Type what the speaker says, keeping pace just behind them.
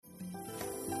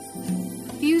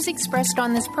views expressed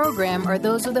on this program are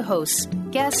those of the hosts,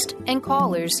 guests, and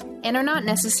callers, and are not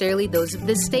necessarily those of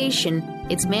this station,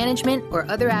 its management, or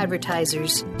other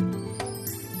advertisers.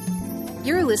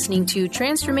 You're listening to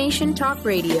Transformation Talk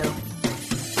Radio.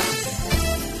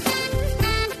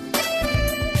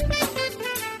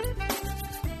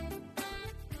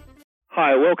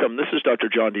 Hi, welcome. This is Dr.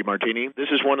 John DeMartini. This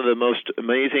is one of the most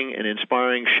amazing and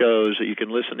inspiring shows that you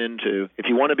can listen into. If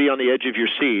you want to be on the edge of your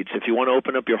seats, if you want to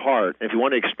open up your heart, if you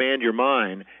want to expand your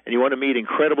mind, and you want to meet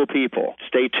incredible people,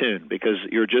 stay tuned because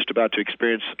you're just about to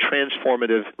experience a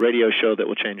transformative radio show that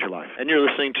will change your life. And you're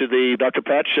listening to the Dr.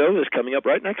 Pat Show that's coming up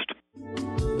right next.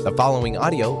 The following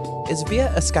audio is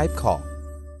via a Skype call.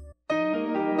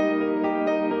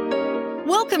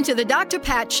 Welcome to the Dr.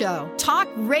 Pat Show. Talk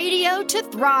radio to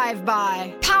thrive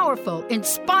by. Powerful,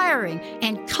 inspiring,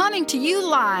 and coming to you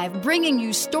live, bringing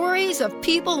you stories of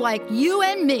people like you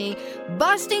and me,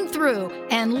 busting through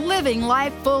and living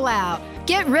life full out.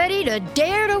 Get ready to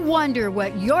dare to wonder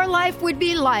what your life would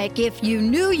be like if you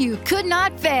knew you could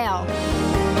not fail.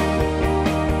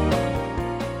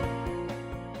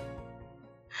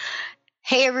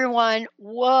 Hey everyone,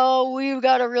 whoa, we've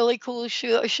got a really cool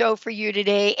show for you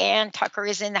today. Ann Tucker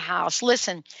is in the house.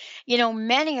 Listen, you know,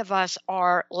 many of us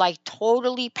are like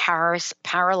totally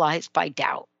paralyzed by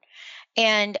doubt.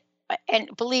 And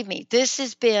believe me, this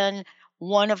has been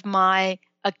one of my,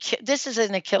 this is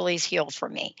an Achilles heel for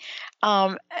me.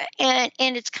 And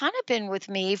it's kind of been with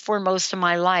me for most of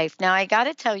my life. Now, I got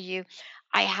to tell you,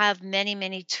 I have many,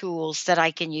 many tools that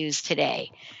I can use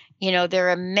today. You know, there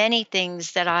are many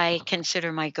things that I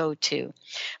consider my go-to.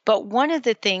 But one of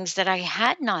the things that I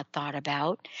had not thought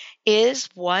about is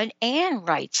what Ann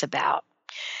writes about.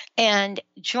 And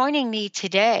joining me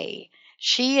today,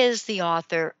 she is the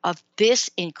author of this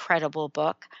incredible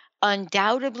book,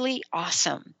 Undoubtedly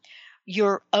Awesome,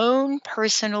 Your Own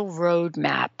Personal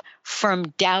Roadmap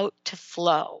from Doubt to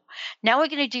Flow. Now we're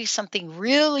going to do something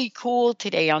really cool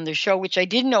today on the show, which I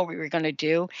didn't know we were going to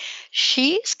do.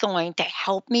 She's going to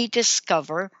help me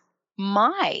discover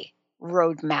my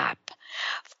roadmap.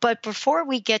 But before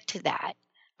we get to that,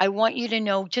 I want you to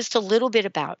know just a little bit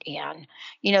about Ann.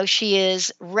 You know, she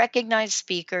is a recognized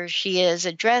speaker. She has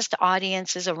addressed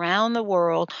audiences around the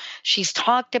world. She's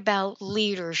talked about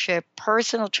leadership,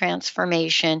 personal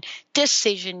transformation,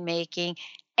 decision-making,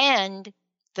 and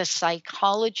the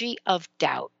psychology of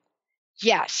doubt.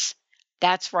 Yes,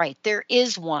 that's right. There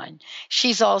is one.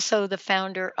 She's also the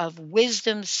founder of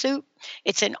Wisdom Soup.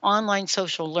 It's an online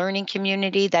social learning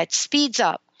community that speeds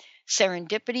up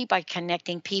serendipity by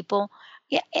connecting people.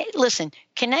 Yeah, listen,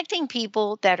 connecting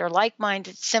people that are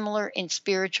like-minded, similar in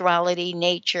spirituality,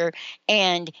 nature,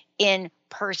 and in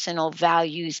personal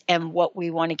values and what we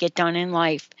want to get done in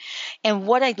life. And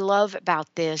what I love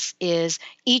about this is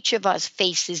each of us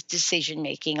faces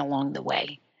decision-making along the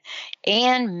way.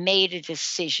 Ann made a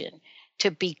decision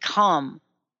to become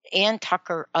Ann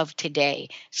Tucker of today.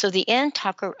 So the Ann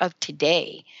Tucker of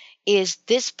today is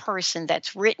this person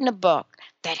that's written a book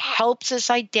that helps us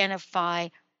identify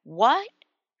what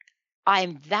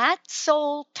I'm that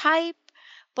soul type,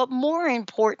 but more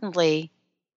importantly,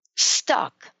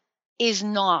 stuck is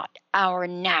not our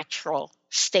natural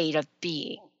state of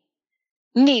being.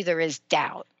 Neither is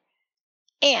doubt.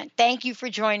 Ann, thank you for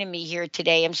joining me here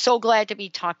today. I'm so glad to be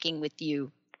talking with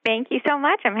you. Thank you so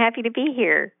much. I'm happy to be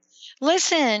here.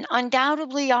 Listen,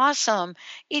 undoubtedly awesome.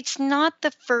 It's not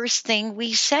the first thing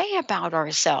we say about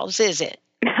ourselves, is it?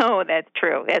 No, that's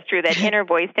true. That's true. That inner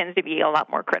voice tends to be a lot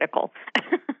more critical.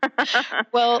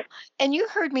 Well, and you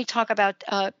heard me talk about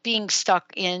being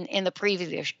stuck in the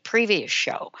previous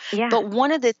show. Yeah. But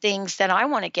one of the things that I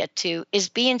want to get to is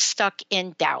being stuck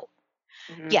in doubt.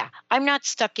 Mm-hmm. Yeah, I'm not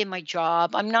stuck in my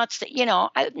job. I'm not,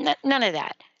 none of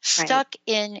that. Stuck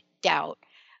in doubt.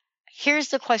 Here's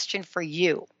the question for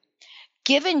you.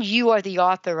 Given you are the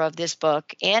author of this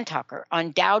book, Ann Tucker,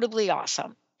 Undoubtedly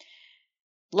Awesome,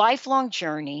 lifelong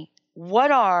journey,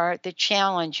 what are the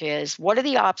challenges, what are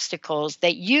the obstacles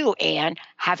that you, Ann,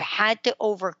 have had to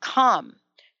overcome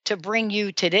to bring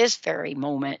you to this very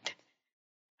moment?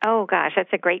 Oh, gosh,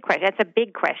 that's a great question. That's a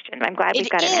big question. I'm glad we've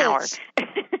got an hour.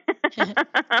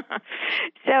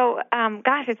 So,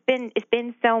 gosh, it's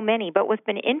been so many. But what's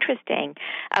been interesting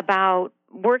about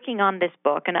working on this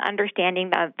book and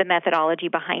understanding the methodology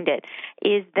behind it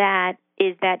is that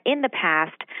in the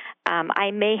past,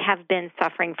 I may have been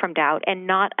suffering from doubt and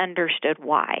not understood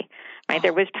why. Right?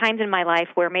 There was times in my life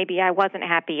where maybe I wasn't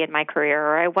happy in my career,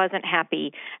 or I wasn't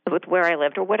happy with where I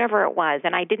lived, or whatever it was,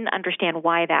 and I didn't understand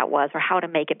why that was or how to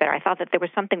make it better. I thought that there was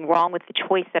something wrong with the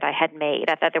choice that I had made.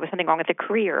 I thought there was something wrong with the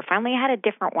career. Finally, I had a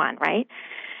different one, right?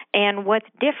 And what's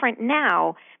different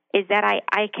now is that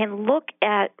I can look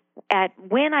at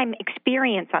when I'm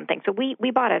experiencing something. So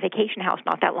we bought a vacation house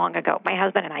not that long ago. My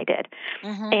husband and I did.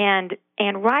 Mm-hmm.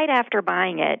 And right after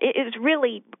buying it was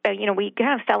really, we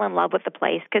kind of fell in love with the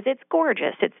place because it's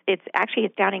gorgeous.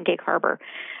 It's down in Gig Harbor.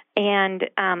 And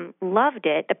loved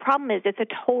it. The problem is it's a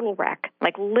total wreck,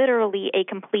 like literally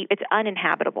it's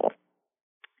uninhabitable.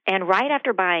 And right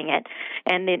after buying it,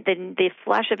 and the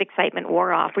flush of excitement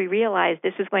wore off, we realized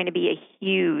this was going to be a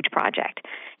huge project.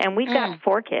 And we've got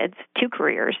 4 kids, 2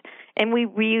 careers, and we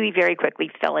really very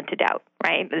quickly fell into doubt,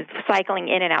 right? Cycling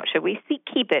in and out. Should we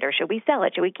keep it or should we sell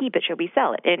it? Should we keep it? Should we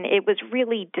sell it? And it was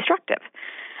really destructive.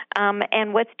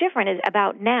 And what's different is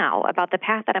about the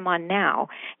path that I'm on now,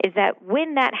 is that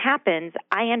when that happens,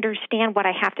 I understand what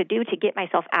I have to do to get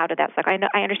myself out of that cycle.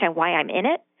 I understand why I'm in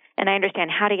it, and I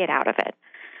understand how to get out of it.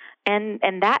 And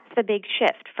that's the big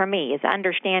shift for me, is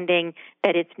understanding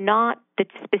that it's not the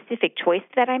specific choice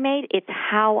that I made, it's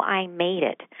how I made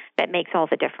it that makes all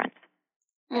the difference.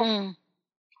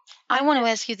 I want to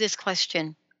ask you this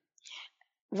question.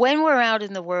 When we're out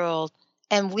in the world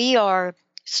and we are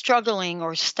struggling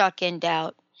or stuck in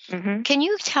doubt, can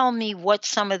you tell me what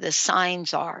some of the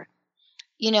signs are?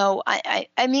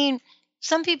 I mean,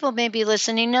 some people may be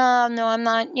listening, no, I'm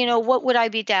not, what would I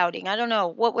be doubting? I don't know.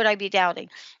 What would I be doubting?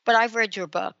 But I've read your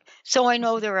book, so I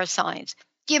know there are signs.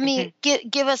 Give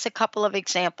us a couple of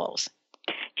examples.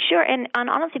 Sure. And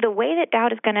honestly, the way that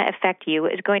doubt is going to affect you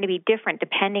is going to be different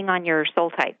depending on your soul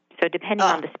type. So depending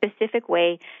on the specific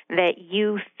way that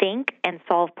you think and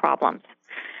solve problems.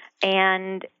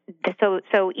 And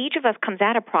so each of us comes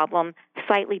at a problem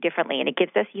slightly differently, and it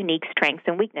gives us unique strengths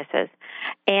and weaknesses.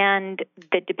 And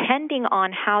depending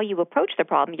on how you approach the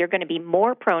problem, you're going to be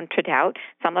more prone to doubt.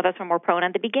 Some of us are more prone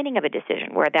at the beginning of a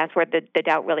decision, where that's where the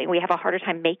doubt really, we have a harder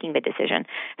time making the decision.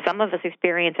 Some of us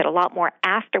experience it a lot more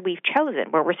after we've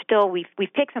chosen, where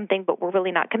we've picked something, but we're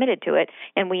really not committed to it,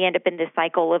 and we end up in this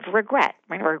cycle of regret.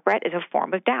 Right? Regret is a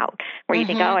form of doubt, where you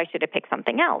think, I should have picked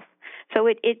something else. So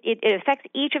it affects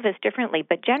each of us differently,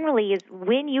 but generally is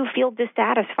when you feel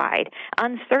dissatisfied,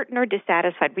 uncertain or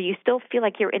dissatisfied, where you still feel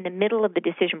like you're in the middle of the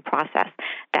decision process,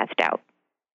 that's doubt.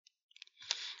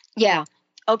 Yeah.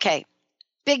 Okay.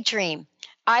 Big dream.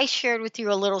 I shared with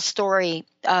you a little story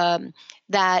that,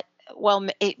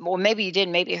 maybe you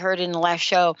didn't, maybe you heard it in the last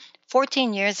show.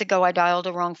 14 years ago, I dialed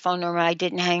a wrong phone number. I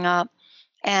didn't hang up.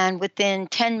 And within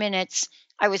 10 minutes,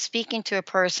 I was speaking to a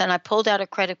person. I pulled out a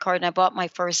credit card and I bought my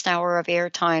first hour of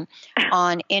airtime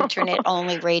on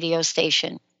internet-only radio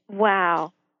station.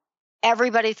 Wow.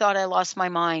 Everybody thought I lost my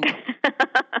mind.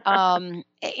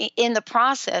 In the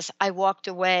process, I walked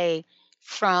away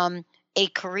from a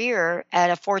career at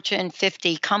a Fortune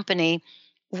 50 company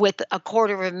with a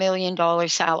 $250,000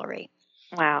 salary.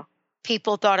 Wow.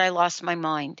 People thought I lost my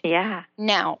mind. Yeah.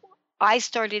 Now, I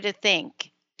started to think,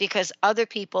 because other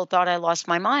people thought I lost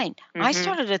my mind, I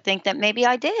started to think that maybe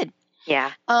I did.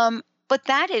 Yeah. But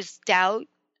that is doubt,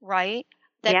 right?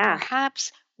 That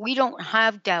perhaps we don't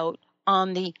have doubt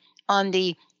on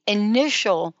the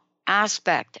initial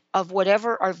aspect of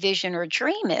whatever our vision or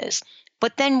dream is,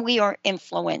 but then we are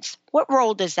influenced. What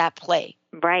role does that play?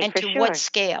 Right, and for to sure. what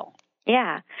scale?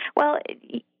 Yeah. Well,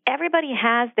 everybody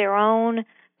has their own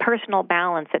personal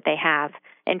balance that they have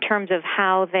in terms of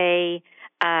how they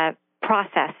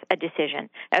process a decision,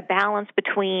 a balance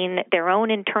between their own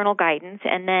internal guidance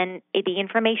and then the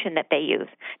information that they use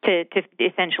to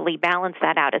essentially balance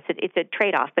that out. It's a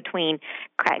trade-off between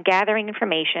gathering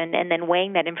information and then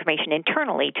weighing that information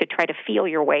internally to try to feel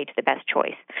your way to the best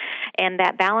choice. And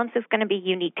that balance is going to be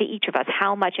unique to each of us.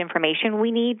 How much information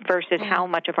we need versus how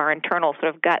much of our internal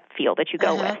sort of gut feel that you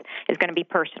go with is going to be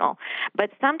personal.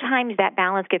 But sometimes that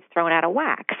balance gets thrown out of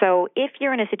whack. So if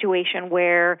you're in a situation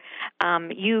where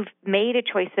you've made a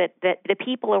choice that the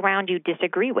people around you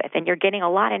disagree with, and you're getting a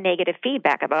lot of negative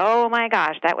feedback about, oh my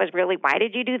gosh, that was really, why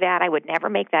did you do that? I would never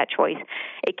make that choice.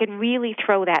 It can really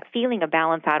throw that feeling of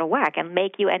balance out of whack and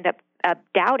make you end up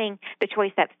doubting the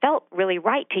choice that felt really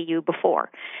right to you before.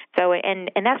 So,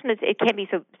 and that's when it can be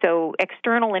so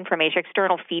external information,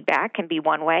 external feedback can be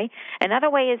one way. Another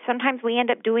way is sometimes we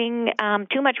end up doing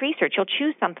too much research. You'll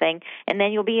choose something, and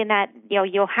then you'll be in that,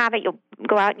 you'll have it, you'll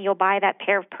go out and you'll buy that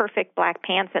pair of perfect black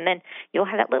pants, and then you'll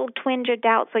have that little twinge of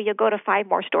doubt, so you'll go to 5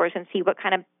 more stores and see what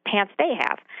kind of pants they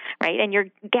have, right? And you're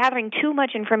gathering too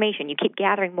much information. You keep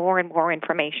gathering more and more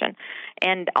information.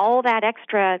 And all that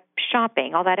extra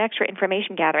shopping, all that extra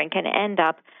information gathering can end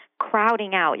up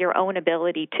crowding out your own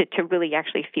ability to really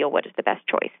actually feel what is the best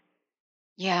choice.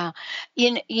 Yeah.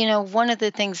 One of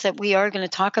the things that we are going to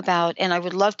talk about, and I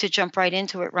would love to jump right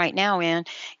into it right now, Ann,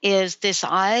 is this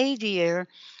idea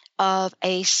of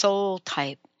a soul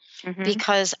type.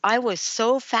 because I was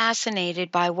so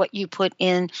fascinated by what you put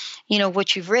in,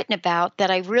 what you've written about,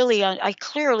 that I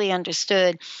clearly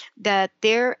understood that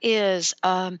there is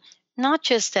not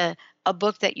just a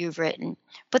book that you've written,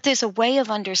 but there's a way of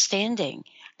understanding.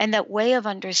 And that way of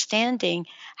understanding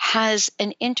has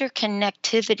an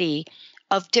interconnectivity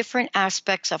of different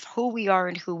aspects of who we are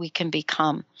and who we can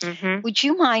become. Would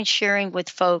you mind sharing with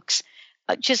folks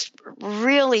just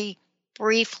really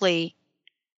briefly,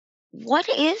 what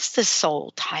is the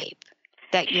soul type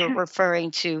that you're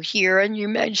referring to here and you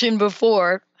mentioned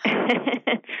before?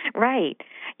 Right.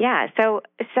 Yeah. So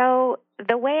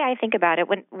the way I think about it,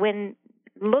 when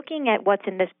looking at what's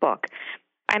in this book,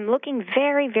 I'm looking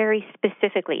very, very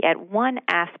specifically at one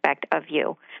aspect of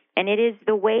you, and it is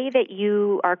the way that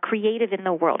you are creative in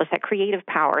the world. It's that creative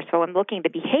power. So I'm looking at the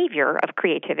behavior of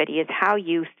creativity is how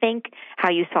you think,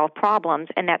 how you solve problems,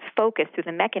 and that's focused through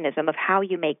the mechanism of how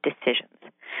you make decisions.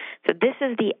 So this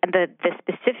is the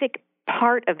specific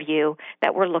part of you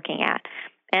that we're looking at.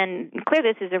 And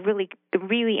clearly, this is a really,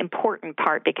 really important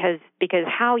part because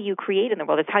how you create in the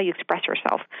world is how you express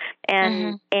yourself,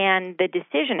 and the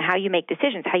decision, how you make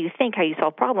decisions, how you think, how you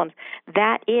solve problems.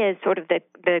 That is sort of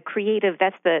the creative.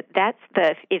 That's the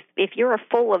if you're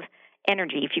full of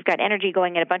energy, if you've got energy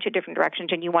going in a bunch of different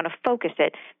directions and you want to focus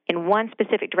it in one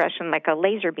specific direction, like a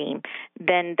laser beam,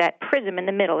 then that prism in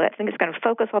the middle, that thing that's going to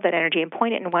focus all that energy and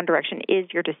point it in one direction, is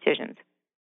your decisions.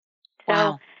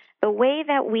 Wow. So the way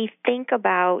that we think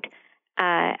about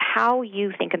how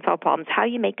you think and solve problems, how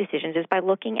you make decisions, is by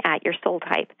looking at your soul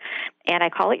type. And I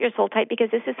call it your soul type because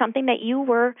this is something that you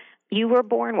were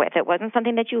born with. It wasn't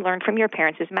something that you learned from your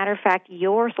parents. As a matter of fact,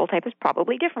 your soul type is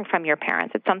probably different from your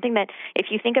parents. It's something that if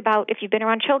you think about, if you've been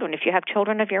around children, if you have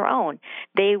children of your own,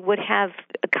 they would have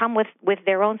come with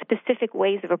their own specific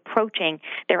ways of approaching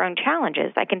their own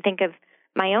challenges. I can think of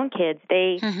my own kids.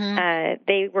 They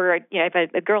were, I have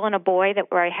a girl and a boy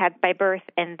where I had by birth,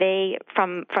 and they,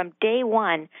 from day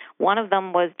one of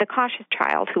them was the cautious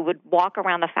child who would walk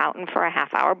around the fountain for a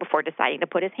half hour before deciding to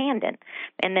put his hand in.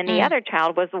 And then the other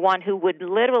child was the one who would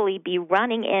literally be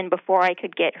running in before I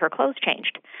could get her clothes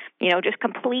changed. Just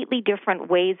completely different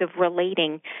ways of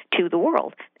relating to the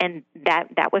world. And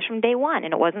that was from day one.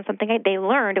 And it wasn't something they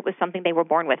learned. It was something they were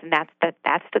born with. And that's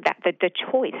the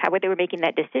choice, how they were making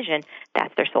that decision.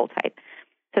 That's their soul type.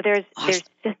 So there's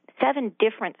 7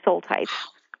 different soul types.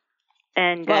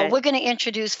 And we're going to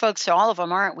introduce folks to all of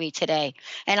them, aren't we, today?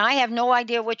 And I have no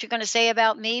idea what you're going to say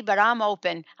about me, but I'm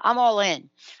open. I'm all in.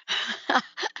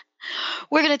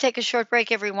 We're going to take a short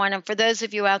break, everyone. And for those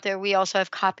of you out there, we also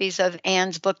have copies of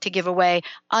Anne's book to give away.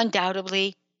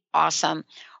 Undoubtedly awesome.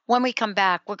 When we come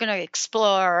back, we're going to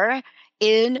explore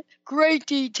in great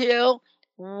detail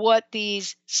what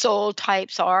these soul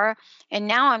types are. And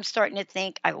now I'm starting to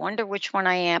think, I wonder which one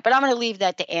I am. But I'm going to leave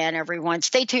that to Anne, everyone.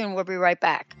 Stay tuned. We'll be right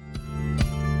back.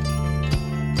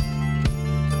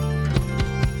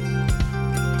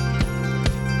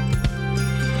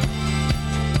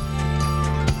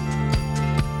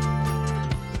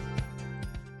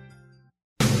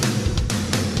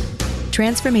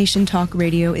 Transformation Talk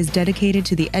Radio is dedicated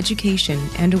to the education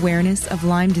and awareness of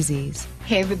Lyme disease.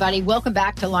 Hey, everybody. Welcome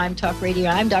back to Lyme Talk Radio.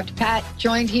 I'm Dr. Pat,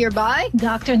 joined here by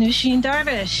Dr. Nusheen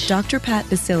Darvish. Dr. Pat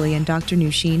Basili and Dr.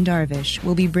 Nusheen Darvish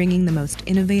will be bringing the most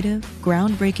innovative,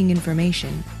 groundbreaking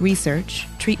information, research,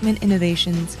 treatment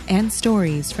innovations, and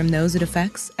stories from those it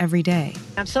affects every day.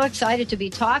 I'm so excited to be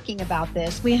talking about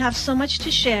this. We have so much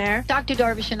to share. Dr.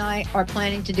 Darvish and I are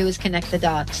planning to do is connect the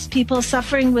dots. People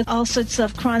suffering with all sorts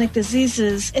of chronic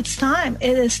diseases, it's time.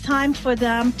 It is time for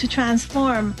them to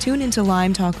transform. Tune into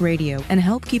Lyme Talk Radio and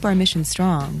help keep our mission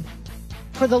strong.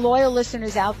 For the loyal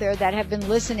listeners out there that have been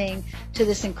listening to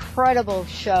this incredible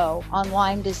show on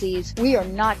Lyme disease, we are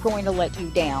not going to let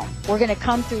you down. We're going to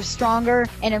come through stronger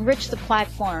and enrich the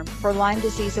platform for Lyme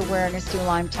disease awareness through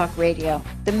Lyme Talk Radio.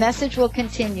 The message will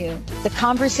continue, the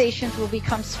conversations will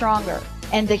become stronger,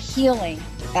 and the healing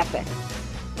epic.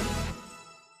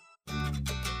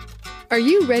 Are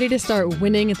you ready to start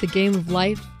winning at the game of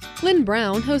life? Lynn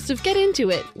Brown, host of Get Into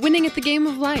It, Winning at the Game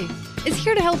of Life, is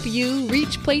here to help you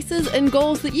reach places and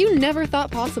goals that you never thought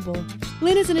possible.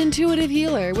 Lynn is an intuitive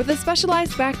healer with a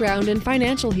specialized background in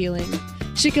financial healing.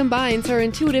 She combines her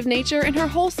intuitive nature and her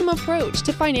wholesome approach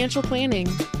to financial planning.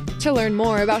 To learn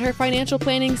more about her financial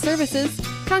planning services,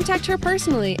 contact her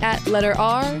personally at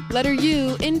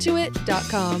intuit.com.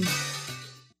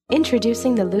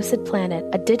 Introducing the Lucid Planet,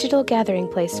 a digital gathering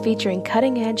place featuring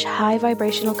cutting-edge,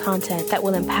 high-vibrational content that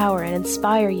will empower and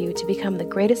inspire you to become the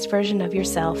greatest version of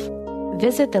yourself.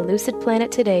 Visit the Lucid Planet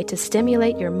today to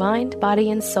stimulate your mind, body,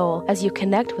 and soul as you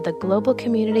connect with a global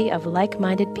community of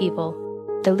like-minded people.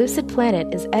 The Lucid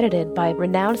Planet is edited by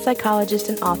renowned psychologist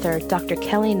and author Dr.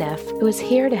 Kelly Neff, who is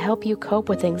here to help you cope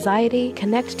with anxiety,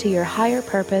 connect to your higher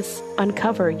purpose,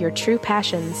 uncover your true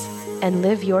passions, and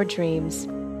live your dreams.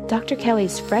 Dr.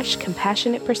 Kelly's fresh,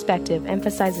 compassionate perspective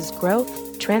emphasizes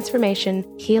growth, transformation,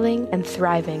 healing, and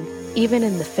thriving. Even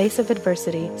in the face of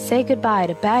adversity, say goodbye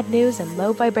to bad news and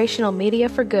low vibrational media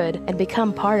for good and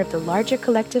become part of the larger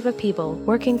collective of people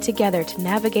working together to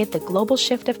navigate the global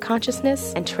shift of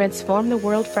consciousness and transform the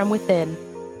world from within.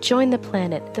 Join the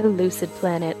planet, the Lucid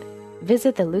Planet.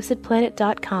 Visit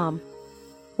thelucidplanet.com.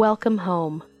 Welcome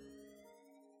home.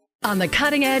 On the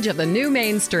cutting edge of the new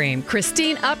mainstream,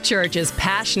 Christine Upchurch is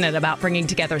passionate about bringing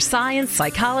together science,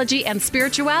 psychology, and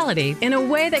spirituality in a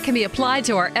way that can be applied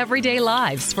to our everyday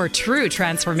lives for true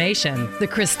transformation. The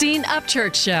Christine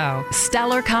Upchurch Show,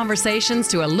 stellar conversations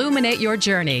to illuminate your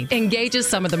journey, engages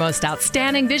some of the most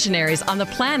outstanding visionaries on the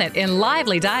planet in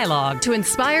lively dialogue to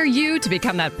inspire you to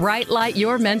become that bright light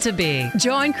you're meant to be.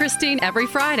 Join Christine every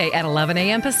Friday at 11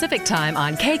 a.m. Pacific Time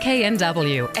on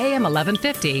KKNW, AM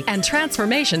 1150, and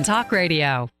Transformation Talk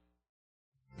Radio.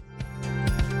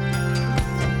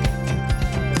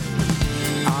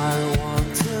 I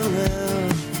want to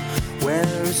live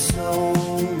where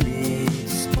soul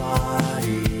meets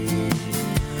body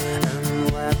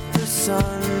and let the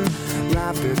sun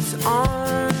wrap its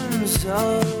arms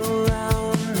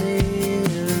around me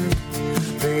and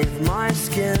bathe my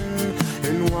skin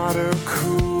in water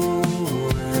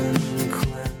cool and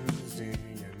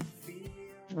cleansing and feel.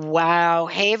 Wow.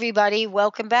 Hey, everybody.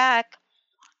 Welcome back.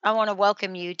 I want to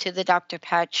welcome you to the Dr.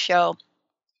 Pat Show.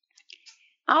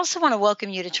 I also want to welcome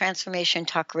you to Transformation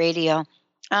Talk Radio.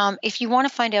 If you want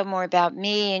to find out more about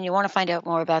me and you want to find out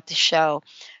more about the show,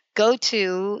 go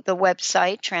to the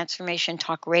website,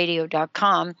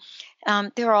 transformationtalkradio.com.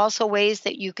 There are also ways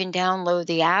that you can download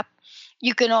the app.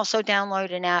 You can also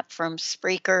download an app from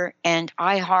Spreaker and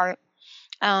iHeart.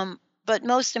 But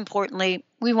most importantly,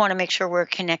 we want to make sure we're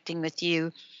connecting with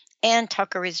you. Ann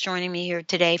Tucker is joining me here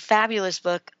today. Fabulous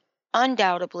book,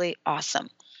 undoubtedly awesome.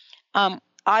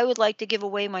 I would like to give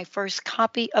away my first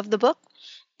copy of the book,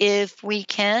 if we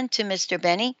can, to Mr.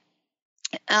 Benny.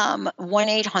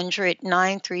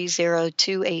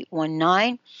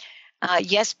 1-800-930-2819.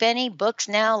 Yes, Benny, books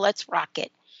now. Let's rock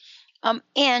it.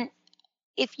 And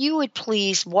if you would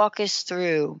please walk us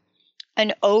through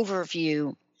an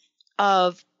overview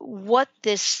of what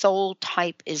this soul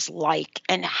type is like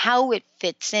and how it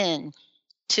fits in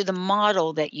to the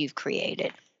model that you've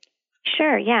created.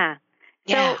 Sure, yeah.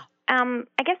 Yeah. So, I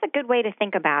guess a good way to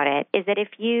think about it is that if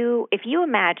you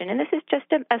imagine, and this is just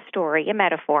a story, a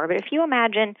metaphor, but if you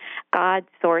imagine God,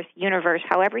 source, universe,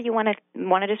 however you want to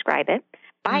describe it,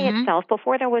 by itself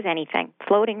before there was anything,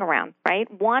 floating around, right?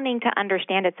 Wanting to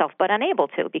understand itself, but unable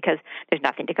to because there's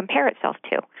nothing to compare itself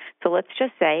to. So let's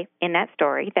just say in that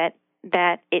story that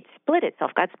it split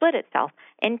itself, God split itself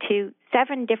into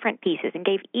 7 different pieces and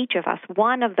gave each of us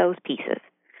one of those pieces,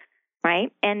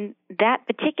 right? And that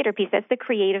particular piece, that's the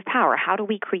creative power. How do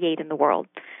we create in the world?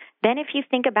 Then if you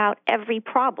think about every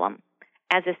problem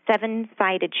as a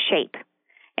 7-sided shape,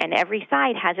 and every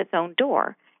side has its own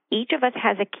door, each of us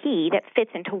has a key that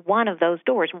fits into one of those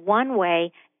doors, one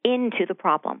way into the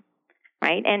problem,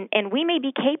 right? And we may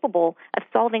be capable of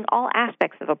solving all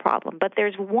aspects of a problem, but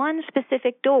there's one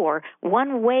specific door,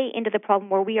 one way into the problem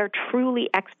where we are truly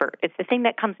expert. It's the thing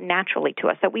that comes naturally to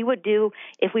us that we would do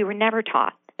if we were never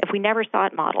taught, if we never saw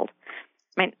it modeled,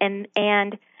 right? And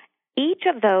each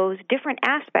of those different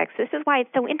aspects, this is why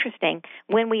it's so interesting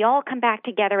when we all come back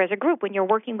together as a group, when you're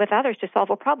working with others to solve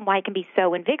a problem, why it can be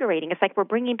so invigorating. It's like we're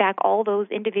bringing back all those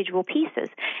individual pieces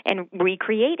and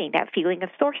recreating that feeling of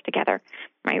source together,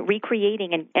 right?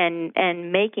 Recreating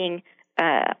and making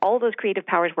all those creative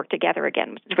powers work together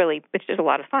again, which is a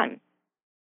lot of fun.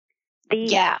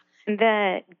 The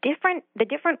different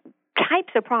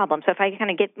types of problems. So if I kind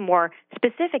of get more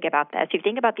specific about this, you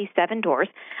think about these 7 doors,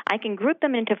 I can group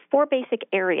them into 4 basic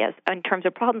areas in terms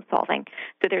of problem solving.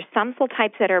 So there's some soul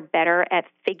types that are better at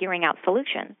figuring out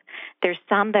solutions. There's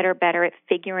some that are better at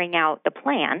figuring out the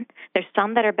plan. There's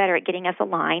some that are better at getting us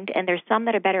aligned, and there's some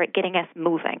that are better at getting us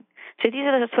moving. So these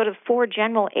are the sort of 4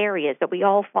 general areas that we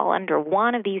all fall under.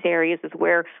 One of these areas is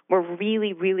where we're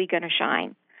really, really going to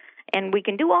shine. And we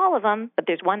can do all of them, but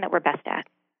there's one that we're best at.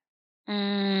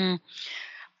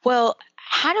 Well,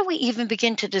 how do we even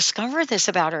begin to discover this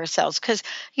about ourselves? Because,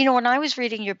 when I was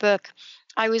reading your book,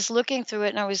 I was looking through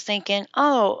it and I was thinking,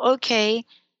 oh, okay,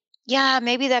 yeah,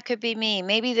 maybe that could be me.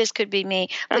 Maybe this could be me.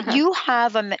 But you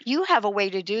have a way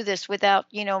to do this without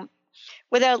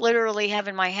literally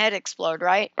having my head explode,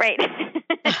 right? Right.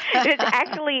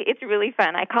 It's really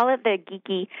fun. I call it the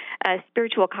geeky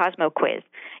spiritual Cosmo quiz.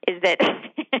 Is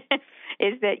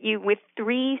that you, with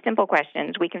 3 simple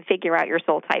questions, we can figure out your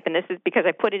soul type. And this is because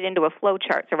I put it into a flow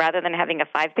chart. So rather than having a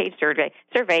 5-page survey,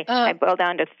 I boil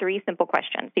down to 3 simple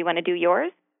questions. Do you want to do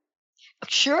yours?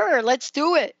 Sure, let's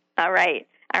do it. All right.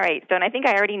 So, and I think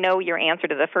I already know your answer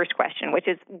to the first question, which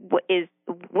is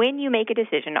when you make a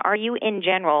decision, are you in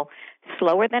general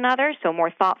slower than others, so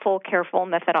more thoughtful, careful,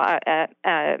 methodical,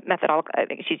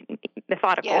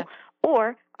 Yeah.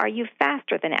 or are you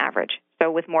faster than average,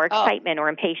 so with more excitement or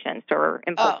impatience or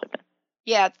impulsiveness?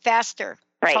 Yeah, faster.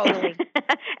 Right. Totally.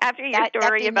 After your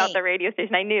story about the radio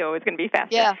station, I knew it was going to be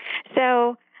faster. Yeah.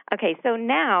 So, okay, so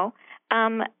now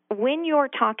when you're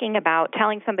talking about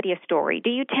telling somebody a story, do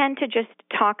you tend to just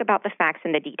talk about the facts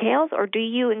and the details, or do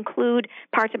you include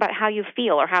parts about how you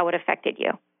feel or how it affected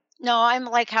you? No, I'm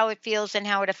like how it feels and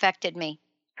how it affected me.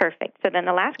 Perfect. So then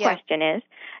the last question is,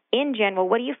 in general,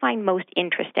 what do you find most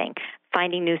interesting?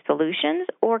 Finding new solutions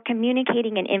or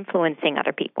communicating and influencing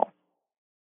other people?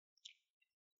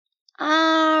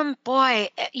 Boy,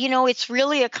 it's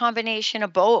really a combination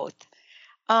of both.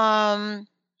 I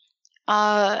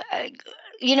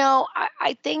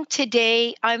think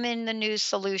today I'm in the new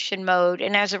solution mode.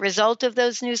 And as a result of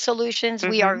those new solutions,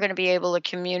 we are going to be able to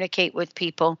communicate with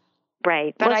people.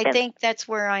 Right. But I think that's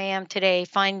where I am today,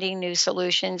 finding new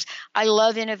solutions. I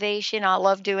love innovation. I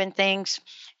love doing things,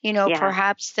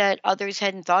 perhaps that others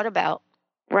hadn't thought about.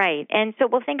 Right. And so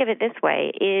we'll think of it this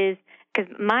way is,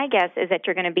 because my guess is that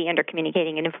you're going to be under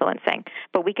communicating and influencing,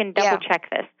 but we can double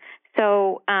check this.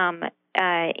 So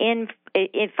in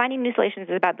finding new solutions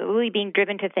is about really being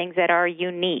driven to things that are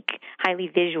unique, highly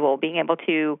visual, being able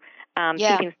to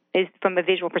see things from a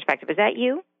visual perspective. Is that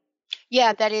you?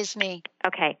 Yeah, that is me.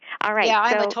 Okay. All right. Yeah,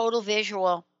 I'm a total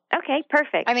visual. Okay,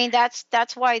 perfect. I mean, that's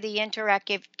why the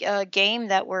interactive game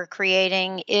that we're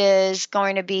creating is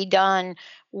going to be done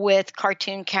with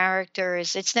cartoon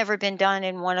characters. It's never been done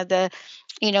in one of the,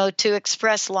 to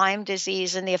express Lyme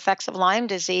disease and the effects of Lyme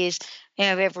disease. We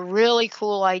have a really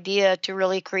cool idea to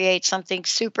really create something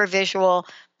super visual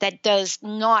that does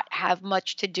not have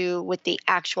much to do with the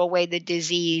actual way the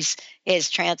disease is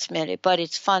transmitted, but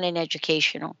it's fun and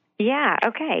educational. Yeah,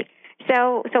 okay.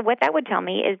 So what that would tell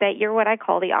me is that you're what I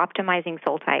call the optimizing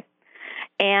soul type.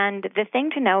 And the thing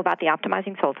to know about the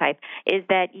optimizing soul type is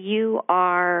that you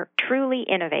are truly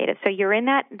innovative. So you're in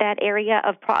that area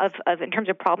of in terms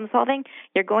of problem solving,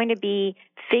 you're going to be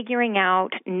figuring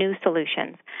out new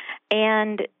solutions.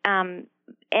 And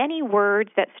any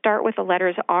words that start with the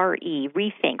letters RE,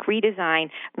 rethink, redesign,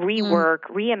 rework,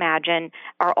 reimagine,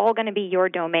 are all going to be your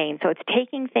domain. So it's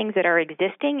taking things that are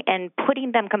existing and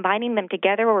combining them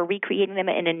together or recreating them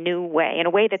in a new way, in a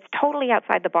way that's totally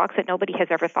outside the box that nobody has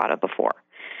ever thought of before.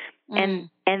 And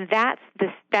that's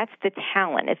the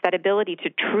talent. It's that ability to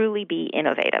truly be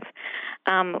innovative.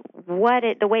 And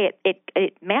does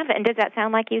that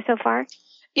sound like you so far?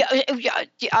 Yeah.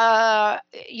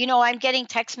 I'm getting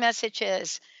text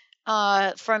messages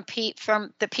from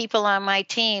the people on my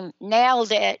team.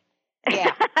 Nailed it.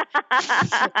 Yeah.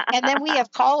 And then we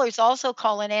have callers also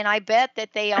calling in. I bet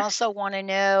that they also want to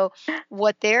know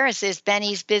what theirs is.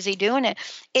 Benny's busy doing it.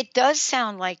 It does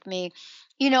sound like me.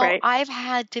 Right. I've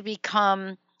had to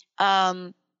become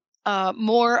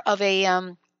more of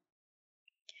a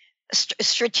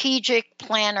strategic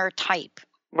planner type.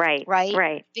 Right.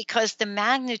 Because the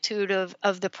magnitude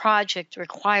of the project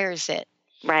requires it.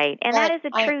 Right. And that is a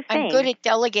true thing. I'm good at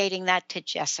delegating that to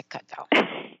Jessica, though.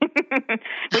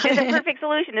 Which is a perfect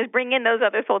solution, is bring in those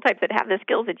other soul types that have the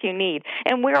skills that you need.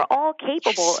 And we're all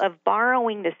capable of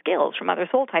borrowing the skills from other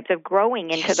soul types, of growing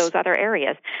into those other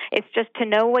areas. It's just to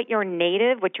know what your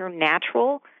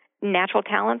natural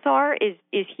talents are is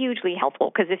hugely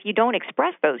helpful, because if you don't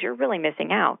express those, you're really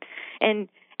missing out. And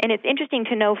it's interesting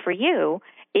to know for you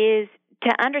is to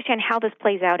understand how this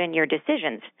plays out in your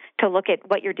decisions, to look at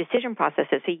what your decision process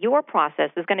is. So your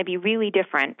process is going to be really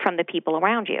different from the people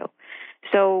around you.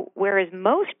 So whereas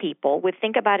most people would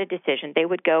think about a decision, they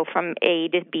would go from A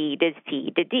to B to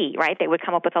C to D, right? They would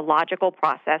come up with a logical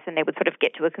process and they would sort of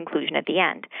get to a conclusion at the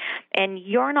end. And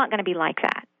you're not going to be like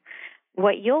that.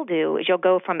 What you'll do is you'll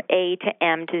go from A to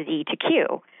M to Z to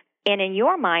Q. And in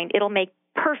your mind, it'll make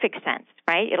perfect sense,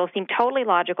 right? It'll seem totally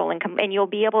logical, and you'll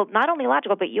be able, not only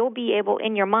logical, but you'll be able,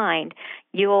 in your mind,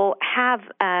 you'll have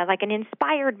like an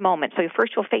inspired moment. So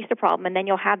first you'll face the problem, and then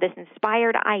you'll have this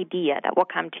inspired idea that will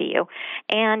come to you,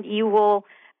 and you will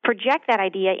project that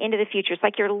idea into the future. It's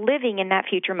like you're living in that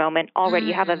future moment already.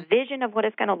 You have a vision of what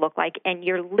it's going to look like, and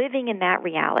you're living in that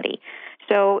reality.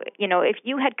 So, if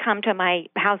you had come to my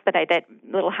house that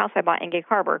little house I bought in Gig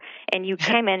Harbor, and you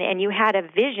came in and you had a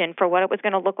vision for what it was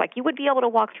going to look like, you would be able to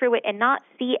walk through it and not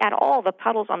see at all the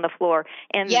puddles on the floor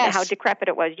and how decrepit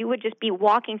it was. You would just be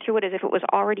walking through it as if it was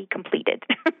already completed.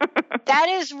 That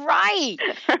is right.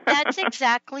 That's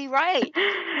exactly right.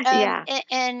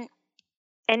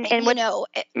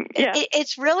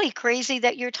 It's really crazy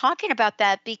that you're talking about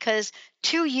that, because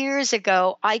 2 years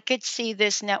ago, I could see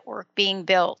this network being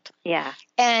built. Yeah.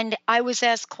 And I was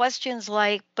asked questions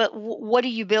like, but what are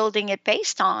you building it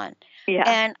based on? Yeah.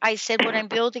 And I said, what I'm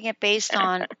building it based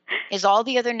on is all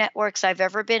the other networks I've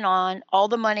ever been on, all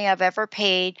the money I've ever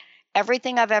paid,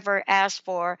 everything I've ever asked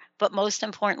for, but most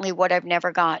importantly, what I've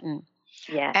never gotten.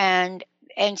 Yeah.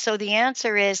 And so the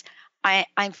answer is,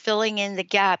 I'm filling in the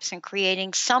gaps and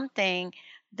creating something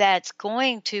that's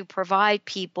going to provide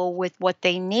people with what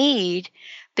they need,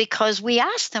 because we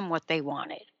asked them what they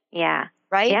wanted. Yeah.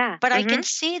 Right? Yeah. But I can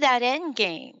see that end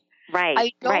game. Right.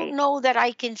 I don't know that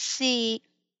I can see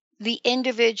the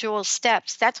individual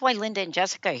steps. That's why Linda and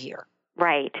Jessica are here.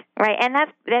 Right. And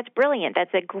that's brilliant.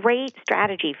 That's a great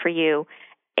strategy for you.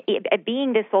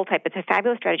 Being this soul type, it's a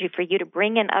fabulous strategy for you to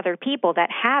bring in other people that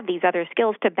have these other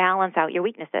skills to balance out your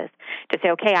weaknesses. To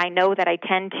say, okay, I know that I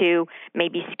tend to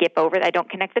maybe skip over that. I don't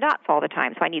connect the dots all the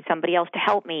time, so I need somebody else to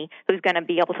help me who's going to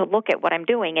be able to look at what I'm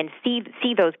doing and see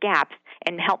those gaps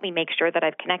and help me make sure that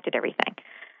I've connected everything.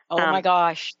 Oh, my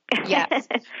gosh. Yes.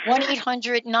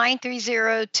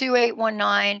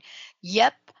 1-800-930-2819.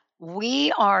 Yep.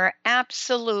 We are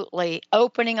absolutely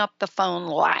opening up the phone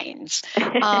lines.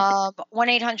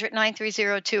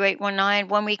 1-800-930-2819.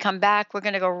 When we come back, we're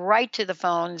going to go right to the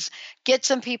phones, get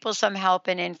some people some help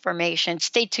and information.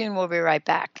 Stay tuned. We'll be right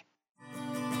back.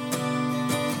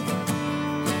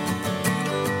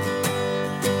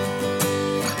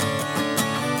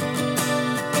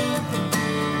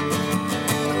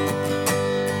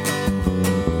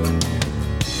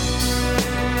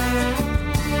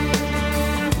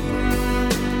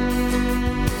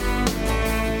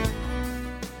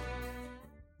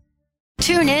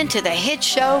 Tune in to the hit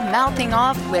show Mouthing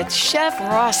Off with Chef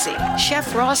Rossi.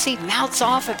 Chef Rossi mouths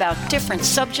off about different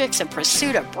subjects in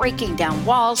pursuit of breaking down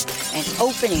walls and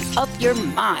opening up your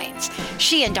minds.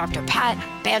 She and Dr. Pat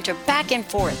banter back and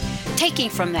forth, taking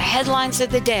from the headlines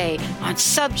of the day on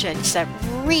subjects that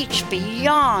reach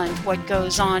beyond what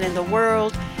goes on in the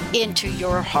world into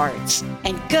your hearts.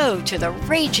 And go to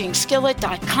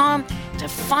theragingskillet.com to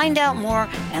find out more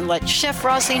and let Chef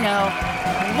Rossi know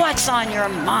what's on your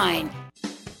mind.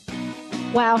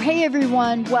 Wow. Hey,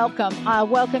 everyone. Welcome.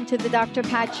 Welcome to the Dr.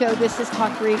 Pat Show. This is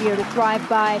Talk Radio to Thrive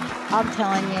By. I'm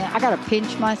telling you, I got to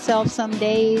pinch myself some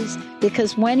days,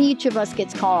 because when each of us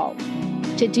gets called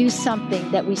to do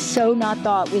something that we so not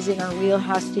thought was in our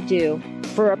wheelhouse to do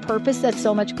for a purpose that's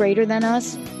so much greater than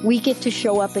us, we get to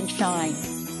show up and shine.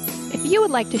 If you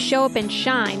would like to show up and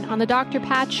shine on the Dr.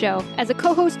 Pat Show as a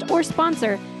co-host or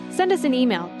sponsor, send us an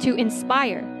email to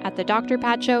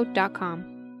inspire@thedrpatshow.com.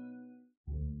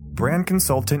 Brand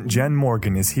consultant Jen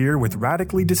Morgan is here with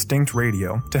Radically Distinct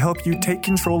Radio to help you take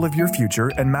control of your future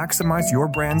and maximize your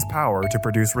brand's power to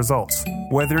produce results.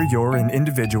 Whether you're an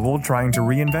individual trying to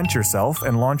reinvent yourself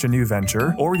and launch a new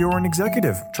venture, or you're an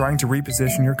executive trying to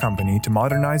reposition your company to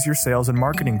modernize your sales and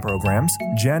marketing programs,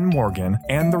 Jen Morgan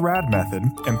and the RAD Method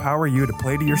empower you to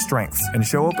play to your strengths and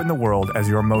show up in the world as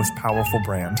your most powerful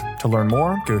brand. To learn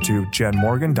more, go to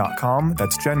jenmorgan.com.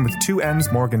 That's Jen with 2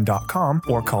 N's, Morgan.com,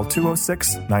 or call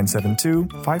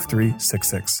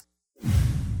 206-972-5366.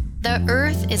 The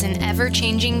Earth is an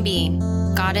ever-changing being.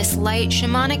 Goddess Light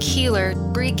Shamanic Healer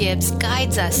Bree Gibbs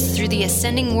guides us through the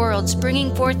ascending worlds,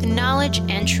 bringing forth knowledge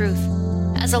and truth.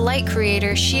 As a light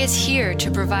creator, she is here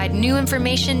to provide new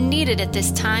information needed at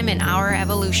this time in our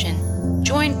evolution.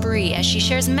 Join Bree as she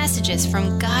shares messages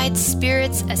from guides,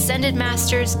 spirits, ascended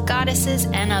masters, goddesses,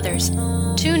 and others.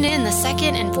 Tune in the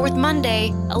second and fourth Monday,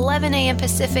 11 a.m.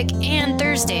 Pacific, and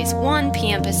Thursdays, 1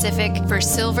 p.m. Pacific for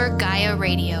Silver Gaia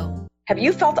Radio. Have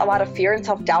you felt a lot of fear and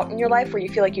self-doubt in your life where you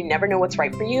feel like you never know what's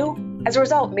right for you? As a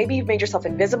result, maybe you've made yourself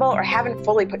invisible or haven't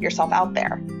fully put yourself out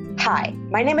there. Hi,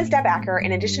 my name is Deb Acker.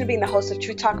 In addition to being the host of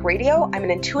Truth Talk Radio, I'm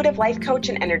an intuitive life coach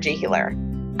and energy healer.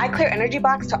 I clear energy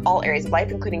blocks to all areas of life,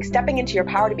 including stepping into your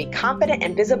power to be confident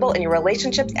and visible in your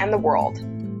relationships and the world.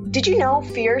 Did you know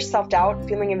fear, self-doubt,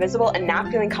 feeling invisible, and not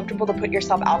feeling comfortable to put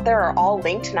yourself out there are all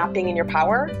linked to not being in your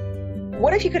power?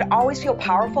 What if you could always feel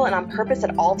powerful and on purpose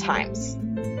at all times?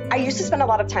 I used to spend a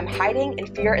lot of time hiding in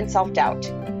fear and self-doubt.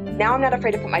 Now I'm not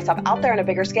afraid to put myself out there on a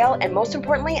bigger scale, and most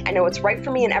importantly, I know what's right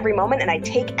for me in every moment, and I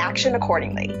take action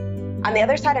accordingly. On the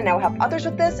other side, I now help others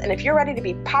with this, and if you're ready to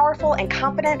be powerful and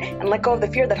confident and let go of the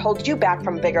fear that holds you back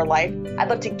from a bigger life, I'd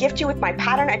love to gift you with my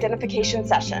pattern identification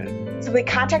session. Simply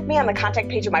contact me on the contact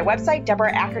page of my website,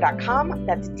 DeborahAcker.com.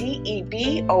 That's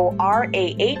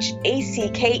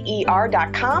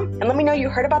DeborahAcker.com. And let me know you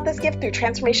heard about this gift through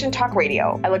Transformation Talk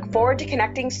Radio. I look forward to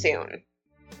connecting soon.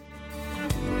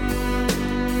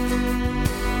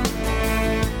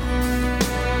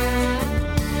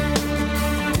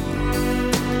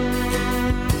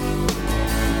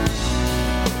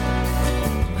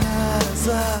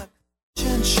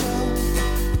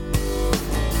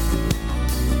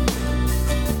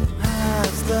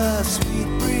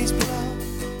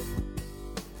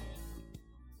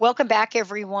 Welcome back,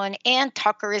 everyone. Ann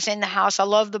Tucker is in the house. I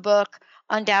love the book.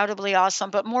 Undoubtedly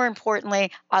awesome. But more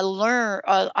importantly,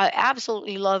 I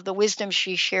absolutely love the wisdom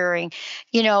she's sharing.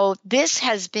 You know, this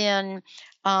has been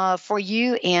for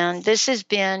you, Ann, this has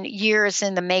been years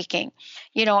in the making.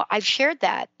 You know, I've shared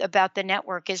that about the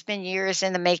network. It's been years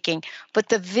in the making. But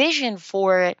the vision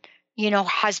for it, you know,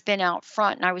 has been out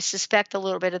front. And I would suspect a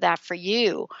little bit of that for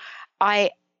you. I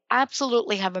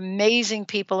absolutely have amazing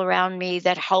people around me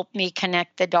that help me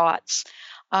connect the dots.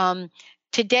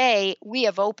 Today, we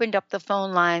have opened up the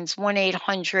phone lines,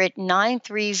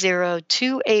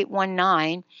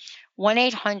 1-800-930-2819,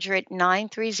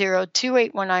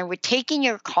 1-800-930-2819. We're taking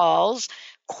your calls,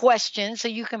 questions, so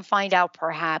you can find out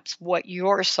perhaps what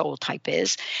your soul type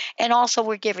is. And also,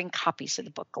 we're giving copies of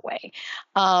the book away.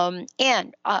 And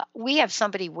we have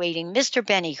somebody waiting. Mr.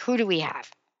 Benny, who do we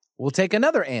have? We'll take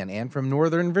another Ann. Ann from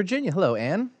Northern Virginia. Hello,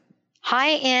 Ann. Hi,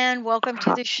 Ann. Welcome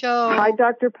to the show. Hi,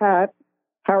 Dr. Pat.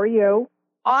 How are you?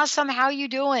 Awesome. How are you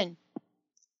doing?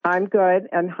 I'm good.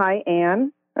 And hi,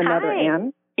 Ann. Another Hi.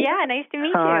 Ann. Yeah, nice to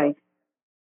meet Hi.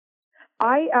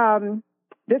 you.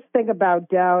 This thing about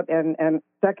doubt and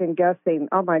second guessing,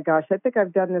 oh my gosh, I think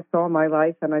I've done this all my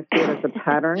life and I see it as a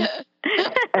pattern.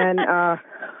 And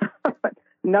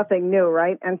nothing new,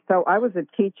 right? And so I was a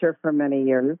teacher for many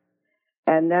years.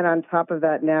 And then on top of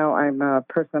that, now I'm a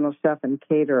personal chef and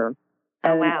caterer.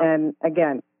 And, wow. And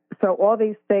again, so all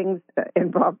these things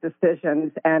involve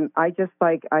decisions. And I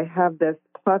have this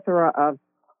plethora of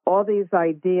all these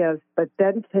ideas, but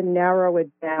then to narrow it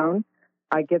down,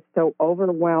 I get so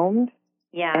overwhelmed.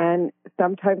 Yeah. And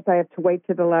sometimes I have to wait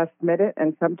to the last minute.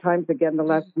 And sometimes, again, the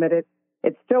last minute,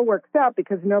 it still works out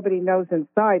because nobody knows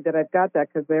inside that I've got that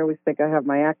because they always think I have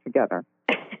my act together,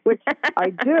 which I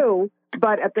do.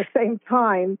 But at the same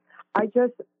time,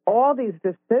 all these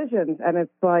decisions, and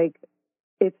it's like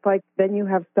then you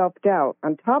have self-doubt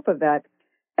on top of that,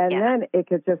 and then it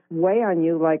could just weigh on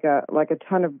you like a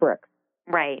ton of bricks.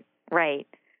 Right.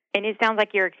 And it sounds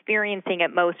like you're experiencing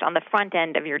it most on the front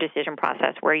end of your decision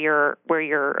process, where you're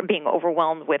being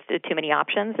overwhelmed with too many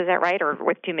options. Is that right, or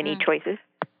with too many choices?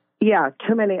 Yeah,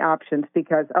 too many options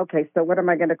because, okay, so what am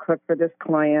I going to cook for this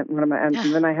client? And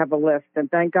then I have a list. And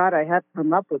thank God I had to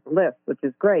come up with a list, which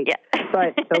is great. Yeah.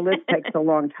 But the list takes a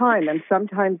long time. And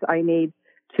sometimes I need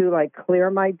to, clear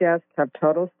my desk, have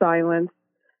total silence,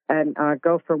 and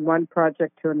go from one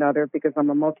project to another because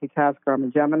I'm a multitasker. I'm a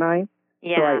Gemini.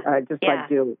 Yeah. So I just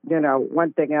do,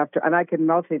 one thing after. And I can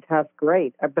multitask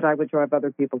great, but I would drive other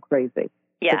people crazy.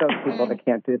 Yeah. For those people that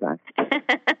can't do that.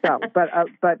 So,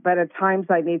 but at times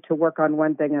I need to work on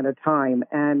one thing at a time,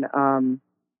 and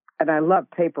I love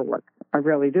paperwork. I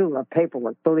really do love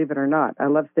paperwork. Believe it or not, I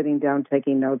love sitting down,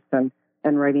 taking notes, and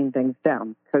writing things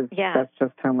down because that's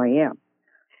just how I am.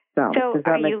 So does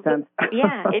that make sense?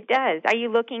 Yeah, it does. Are you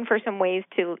looking for some ways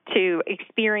to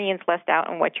experience less doubt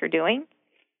in what you're doing?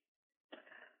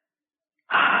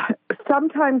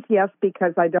 Sometimes, yes,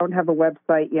 because I don't have a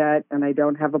website yet and I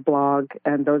don't have a blog,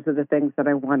 and those are the things that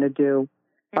I want to do,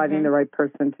 finding the right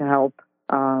person to help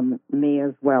me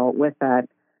as well with that.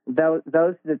 Those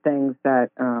are the things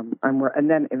that and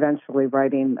then eventually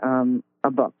writing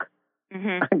a book.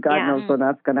 Mm-hmm. God knows when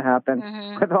that's going to happen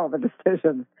with all the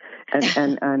decisions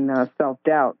and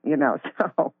self-doubt,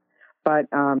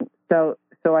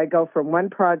 So I go from one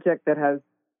project that has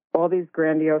all these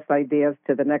grandiose ideas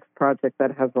to the next project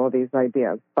that has all these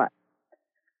ideas. But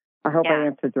I hope I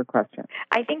answered your question.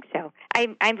 I think so.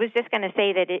 I was just going to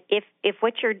say that if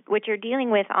what you're dealing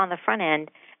with on the front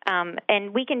end,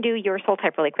 and we can do your soul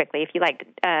type really quickly if you like,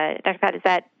 Dr.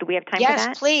 Pat. Do we have time for that?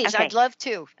 Yes, please. Okay. I'd love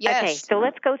to. Yes. Okay, so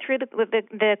let's go through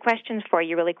the questions for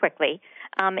you really quickly.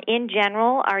 In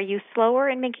general, are you slower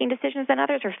in making decisions than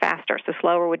others, or faster? So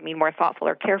slower would mean more thoughtful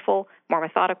or careful, more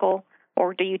methodical.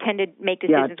 Or do you tend to make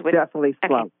decisions with... definitely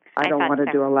slow. Okay. I don't want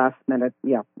to do a last minute.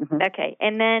 Yeah. Mm-hmm. Okay.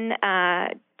 And then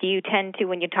Do you tend to,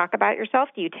 when you talk about yourself,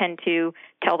 do you tend to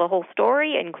tell the whole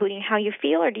story, including how you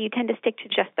feel, or do you tend to stick to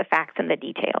just the facts and the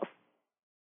details?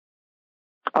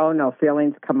 Oh, no,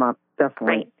 feelings come up, definitely.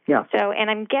 Right. Yeah. So, and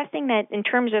I'm guessing that in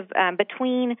terms of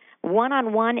between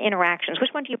one-on-one interactions, which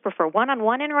one do you prefer,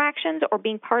 one-on-one interactions or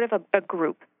being part of a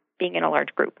group, being in a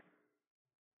large group?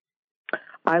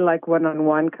 I like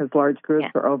one-on-one because large groups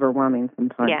are overwhelming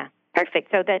sometimes. Yeah.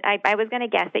 Perfect. So that I was going to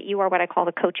guess that you are what I call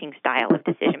the coaching style of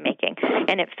decision making,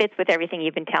 and it fits with everything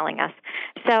you've been telling us.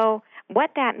 So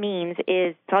what that means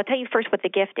is, so I'll tell you first what the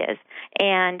gift is,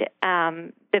 and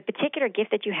the particular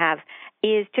gift that you have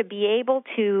is to be able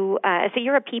to, so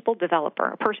you're a people developer,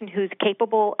 a person who's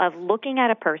capable of looking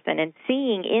at a person and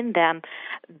seeing in them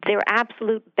their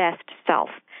absolute best self.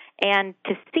 And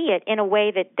to see it in a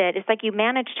way that it's like you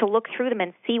manage to look through them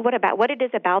and see what it is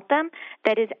about them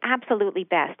that is absolutely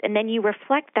best. And then you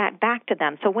reflect that back to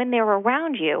them. So when they're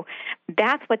around you,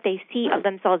 that's what they see of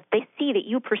themselves. They see that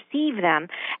you perceive them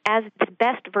as the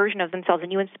best version of themselves,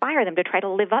 and you inspire them to try to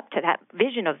live up to that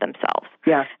vision of themselves.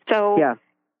 Yeah. So yeah.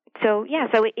 So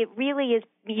it really is.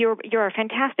 You're a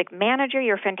fantastic manager.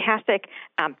 You're a fantastic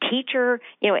teacher.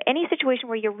 Any situation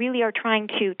where you really are trying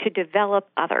to develop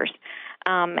others,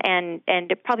 and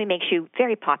it probably makes you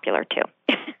very popular too.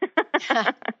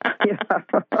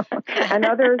 And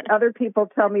other people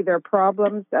tell me their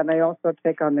problems, and I also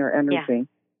take on their energy.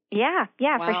 Yeah,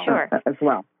 Wow. For sure. As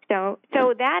well. So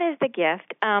that is the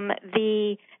gift.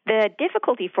 The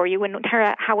difficulty for you and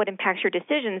how it impacts your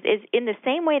decisions is in the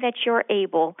same way that you're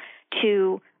able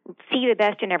to see the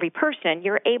best in every person,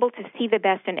 you're able to see the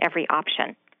best in every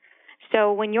option.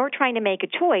 So when you're trying to make a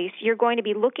choice, you're going to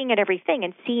be looking at everything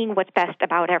and seeing what's best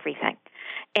about everything.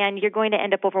 And you're going to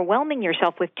end up overwhelming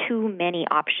yourself with too many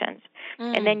options.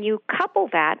 And then you couple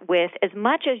that with, as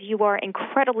much as you are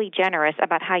incredibly generous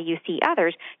about how you see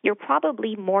others, you're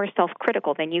probably more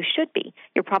self-critical than you should be.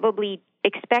 You probably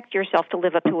expect yourself to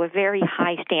live up to a very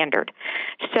high standard.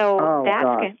 So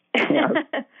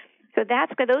So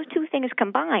those two things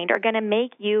combined are going to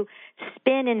make you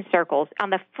spin in circles on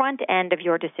the front end of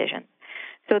your decision.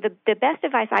 So the best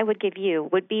advice I would give you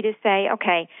would be to say,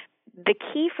 okay, the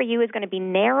key for you is going to be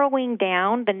narrowing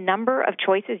down the number of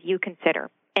choices you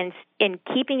consider and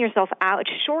keeping yourself out,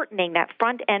 shortening that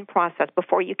front-end process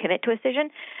before you commit to a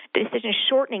decision,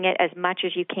 shortening it as much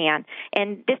as you can.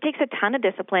 And this takes a ton of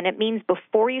discipline. It means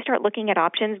before you start looking at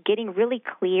options, getting really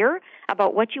clear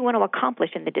about what you want to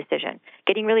accomplish in the decision,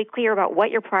 getting really clear about what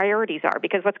your priorities are,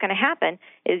 because what's going to happen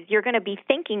is you're going to be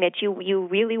thinking that you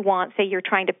really want, say you're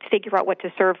trying to figure out what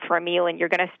to serve for a meal, and you're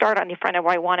going to start on the front of,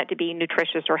 I want it to be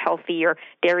nutritious or healthy or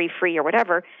dairy-free or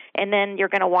whatever, and then you're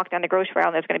going to walk down the grocery aisle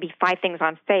and there's going to be 5 things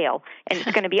on sale. And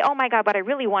it's going to be, oh, my God, but I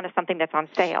really want something that's on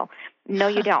sale. No,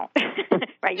 you don't.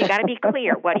 Right? You got to be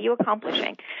clear. What are you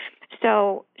accomplishing?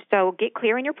 So get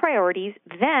clear in your priorities.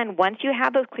 Then once you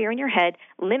have those clear in your head,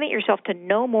 limit yourself to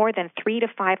no more than 3 to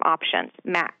 5 options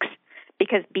max.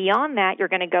 Because beyond that, you're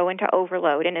going to go into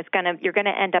overload, and you're going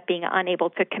to end up being unable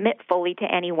to commit fully to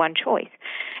any one choice.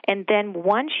 And then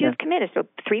once you've committed, so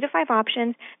 3 to 5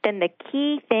 options, then the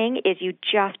key thing is you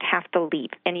just have to leave.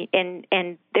 And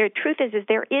the truth is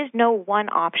there is no one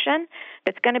option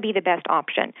that's going to be the best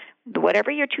option. Whatever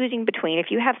you're choosing between,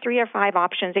 if you have 3 or 5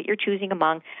 options that you're choosing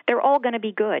among, they're all going to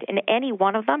be good, and any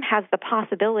one of them has the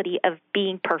possibility of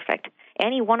being perfect.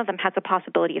 Any one of them has the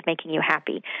possibility of making you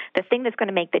happy. The thing that's going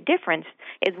to make the difference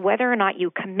is whether or not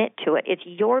you commit to it. It's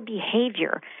your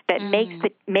behavior that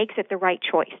makes it the right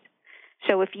choice.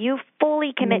 So if you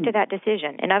fully commit to that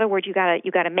decision, in other words, you got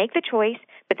to make the choice,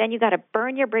 but then you got to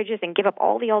burn your bridges and give up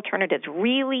all the alternatives.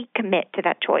 Really commit to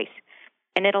that choice,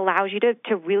 and it allows you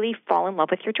to really fall in love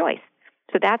with your choice.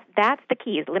 So that's the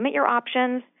key: is limit your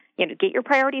options. Get your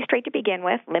priorities straight to begin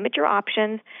with, limit your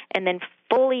options, and then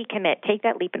fully commit. Take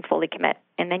that leap and fully commit.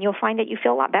 And then you'll find that you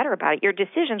feel a lot better about it. Your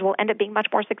decisions will end up being much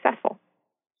more successful.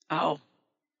 Oh,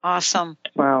 awesome.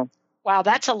 Wow,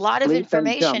 that's a lot of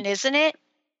information, isn't it?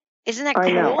 Isn't that cool?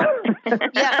 I know.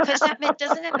 Yeah, because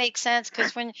doesn't it make sense?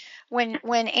 Because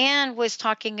when Anne was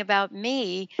talking about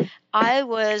me, I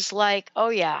was like, oh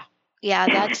yeah,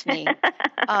 that's me.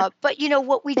 But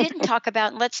what we didn't talk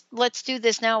about, and let's do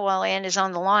this now while Anne is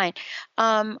on the line.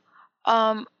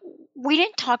 We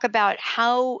didn't talk about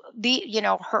how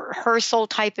her soul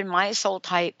type and my soul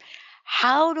type.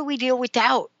 How do we deal with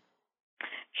doubt?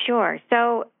 Sure.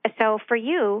 So for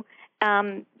you,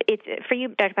 it's for you,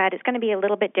 Dr. Pat, it's going to be a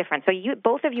little bit different. So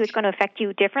both of you, it's going to affect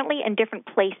you differently in different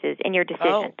places in your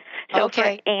decision. So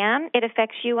for Anne, it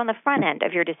affects you on the front end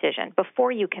of your decision.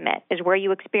 Before you commit is where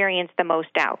you experience the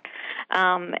most doubt.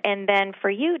 And then for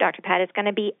you, Dr. Pat, it's going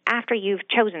to be after you've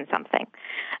chosen something.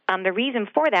 The reason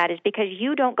for that is because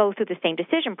you don't go through the same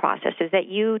decision process. Is that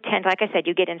you tend, like I said,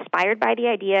 you get inspired by the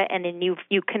idea and then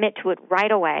you commit to it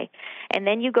right away. And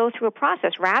then you go through a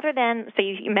process rather than, so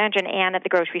you imagine Anne at the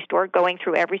grocery store going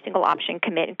through every single option,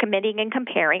 committing and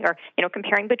comparing, or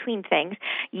comparing between things.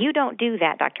 You don't do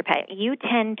that, Dr. Pat. You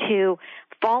tend to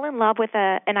fall in love with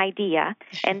an idea,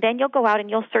 and then you'll go out and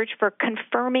you'll search for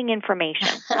confirming information.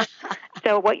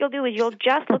 So what you'll do is you'll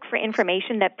just look for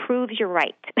information that proves you're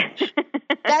right.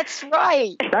 That's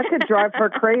right. That could drive her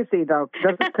crazy, though.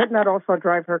 Couldn't that also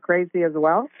drive her crazy as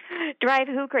well? Drive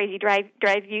who crazy? Drive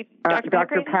you, Dr.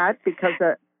 Dr. Pat,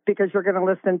 because you're going to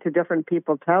listen to different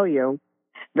people tell you.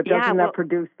 But doesn't that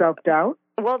produce self-doubt?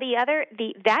 Well,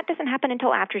 that doesn't happen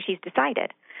until after she's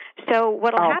decided. So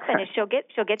what'll happen is she'll get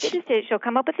the decision, she'll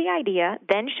come up with the idea,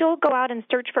 then she'll go out and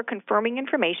search for confirming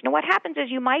information. And what happens is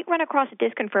you might run across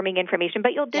disconfirming information,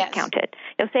 but you'll discount it.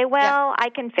 You'll say, well, I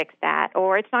can fix that,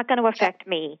 or it's not going to affect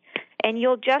me. And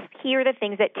you'll just hear the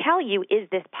things that tell you, is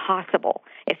this possible?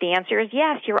 If the answer is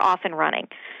yes, you're off and running.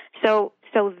 So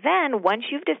then once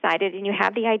you've decided and you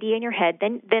have the idea in your head,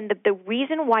 then the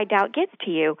reason why doubt gets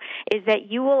to you is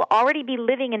that you will already be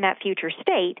living in that future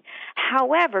state.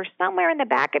 However, somewhere in the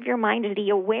back of your mind is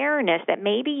the awareness that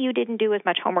maybe you didn't do as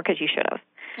much homework as you should have.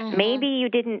 Mm-hmm. Maybe you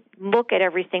didn't look at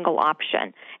every single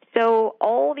option. So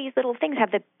all these little things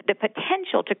have the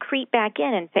potential to creep back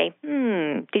in and say,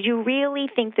 did you really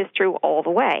think this through all the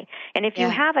way? And if you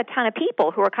have a ton of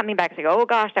people who are coming back and saying, oh,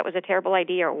 gosh, that was a terrible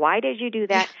idea, or why did you do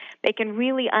that? They can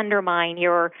really undermine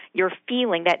your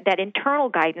feeling, that internal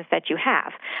guidance that you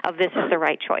have of this is the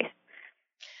right choice.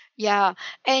 Yeah.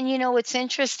 And, what's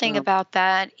interesting about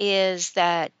that is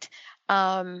that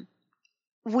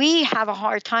we have a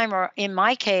hard time, or in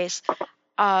my case,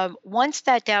 once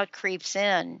that doubt creeps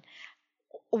in,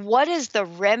 what is the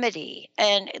remedy?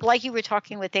 And like you were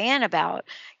talking with Anne about,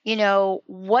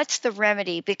 what's the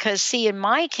remedy? Because, see, in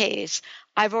my case,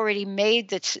 I've already made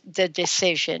the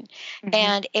decision. Mm-hmm.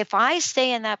 And if I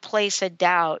stay in that place of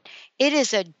doubt,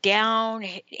 it's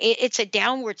a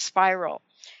downward spiral,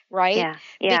 right?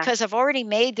 Yeah. Because I've already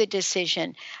made the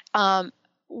decision.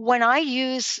 When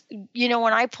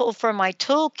I pull from my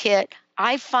toolkit,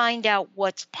 I find out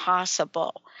what's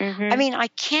possible. Mm-hmm. I mean, I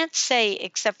can't say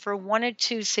except for one or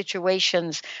two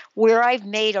situations where I've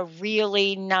made a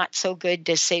really not so good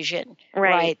decision,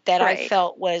 right? That I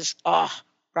felt was,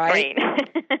 right.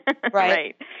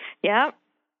 Right. Yep.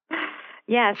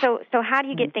 Yeah. So how do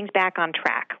you get things back on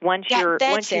track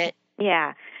That's it.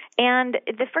 Yeah. And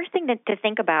the first thing to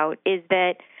think about is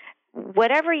that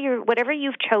whatever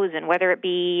you've chosen, whether it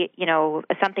be,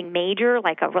 something major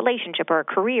like a relationship or a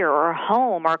career or a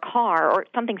home or a car or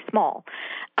something small,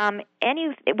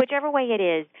 whichever way it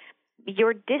is,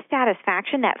 your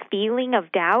dissatisfaction, that feeling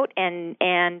of doubt and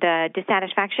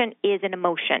dissatisfaction is an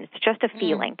emotion. It's just a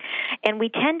feeling. And we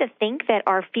tend to think that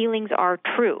our feelings are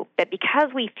true, that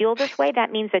because we feel this way,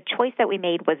 that means the choice that we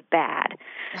made was bad.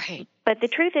 Right. But the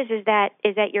truth is that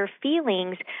your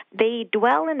feelings, they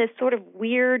dwell in this sort of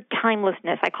weird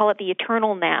timelessness. I call it the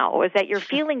eternal now, is that your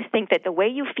feelings think that the way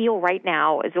you feel right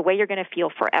now is the way you're going to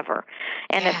feel forever.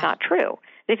 And that's not true.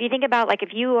 If you think about, like, if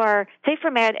you are, say,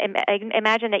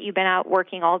 imagine that you've been out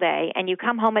working all day and you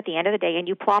come home at the end of the day and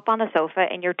you plop on the sofa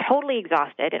and you're totally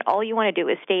exhausted and all you want to do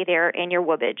is stay there in your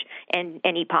whoopage and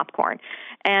eat popcorn.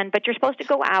 But you're supposed to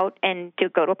go out and to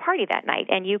go to a party that night,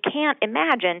 and you can't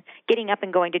imagine getting up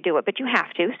and going to do it, but you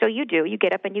have to, so you do. You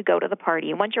get up and you go to the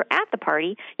party. And once you're at the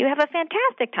party, you have a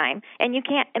fantastic time, and you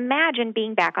can't imagine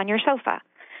being back on your sofa,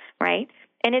 right?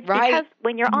 And it's because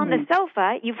when you're on the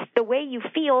sofa, the way you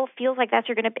feels like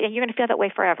you're going to feel that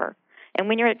way forever. And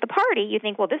when you're at the party, you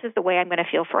think, well, this is the way I'm going to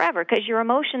feel forever, because your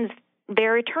emotions,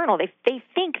 they're eternal. They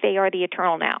think they are the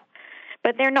eternal now,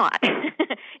 but they're not.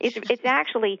 It's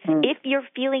actually, if you're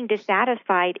feeling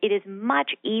dissatisfied, it is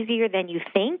much easier than you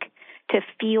think to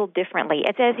feel differently.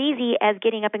 It's as easy as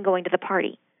getting up and going to the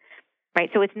party,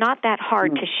 right? So it's not that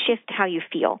hard to shift how you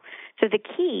feel. So the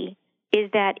key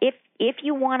is that if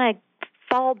you want to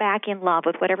fall back in love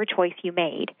with whatever choice you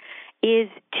made, is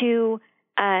to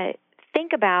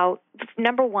think about,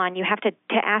 number one, you have to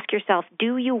ask yourself,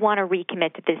 do you want to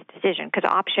recommit to this decision? Because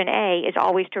option A is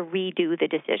always to redo the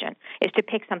decision, is to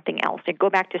pick something else and go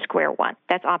back to square one.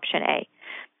 That's option A.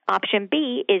 Option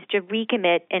B is to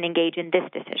recommit and engage in this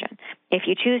decision. If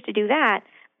you choose to do that,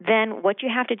 then what you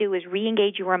have to do is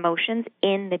re-engage your emotions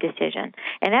in the decision.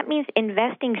 And that means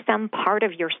investing some part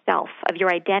of yourself, of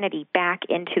your identity, back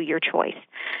into your choice.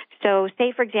 So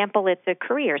say, for example, it's a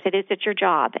career. Say it's your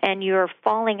job, and you're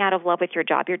falling out of love with your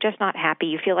job. You're just not happy.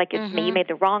 You feel like you made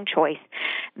the wrong choice.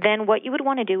 Then what you would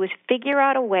want to do is figure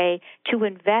out a way to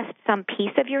invest some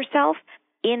piece of yourself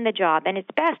in the job. And it's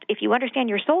best, if you understand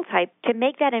your soul type, to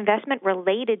make that investment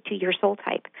related to your soul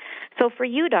type. So for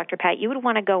you, Dr. Pat, you would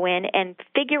want to go in and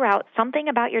figure out something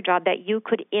about your job that you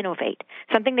could innovate,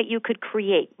 something that you could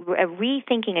create, a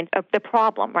rethinking of the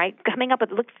problem, right? Coming up with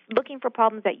looking for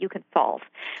problems that you can solve.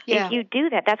 Yeah. If you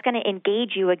do that, that's going to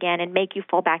engage you again and make you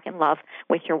fall back in love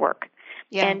with your work.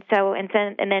 Yeah. And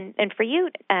for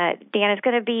you, Dan, it's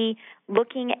going to be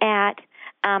looking at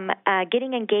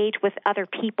getting engaged with other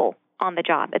people on the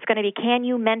job. It's going to be, can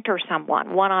you mentor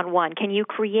someone one-on-one? Can you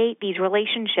create these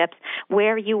relationships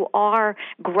where you are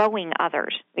growing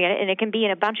others? And it can be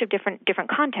in a bunch of different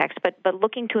contexts, but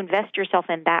looking to invest yourself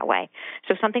in that way.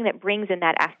 So something that brings in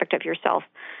that aspect of yourself,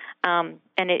 and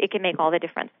it can make all the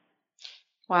difference.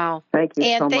 Wow. Thank you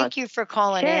and so thank much. you for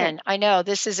calling in. I know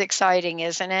this is exciting,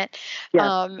 isn't it?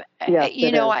 Yes. Yes, you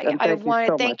it know, is. I want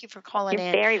to so thank much. you for calling You're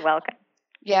in. very welcome.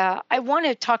 Yeah, I want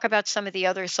to talk about some of the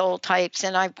other soul types,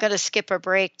 and I'm going to skip a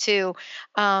break too.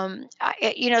 Some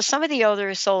of the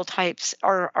other soul types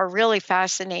are really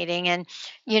fascinating, and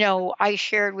I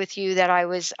shared with you that I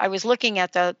was looking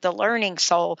at the learning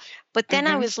soul, but then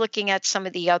I was looking at some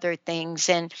of the other things,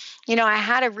 and I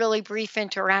had a really brief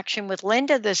interaction with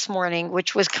Linda this morning,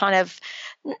 which was kind of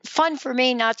fun for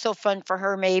me, not so fun for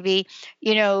her, maybe.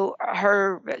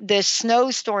 The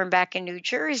snowstorm back in New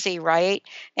Jersey, right?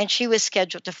 And she was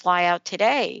scheduled to fly out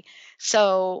today.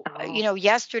 So,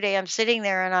 yesterday I'm sitting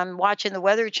there and I'm watching the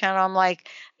Weather Channel. I'm like,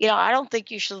 I don't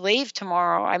think you should leave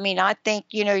tomorrow. I mean, I think,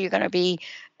 you're going to be.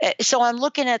 So I'm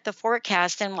looking at the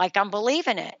forecast and I'm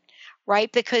believing it,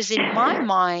 right? Because in my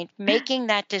mind, making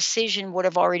that decision would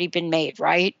have already been made,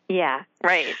 right? Yeah,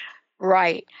 right.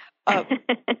 Right.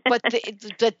 But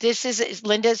this is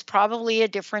Linda's probably a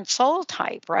different soul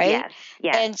type, right?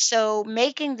 Yes. And so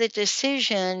making the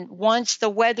decision once the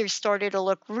weather started to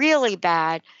look really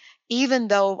bad, even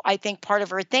though I think part of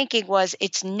her thinking was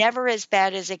it's never as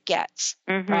bad as it gets,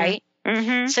 right?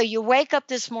 So you wake up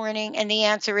this morning and the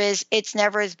answer is it's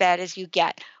never as bad as you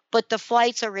get, but the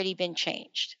flight's already been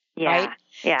changed, right?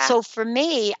 Yeah. So for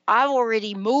me, I've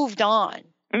already moved on.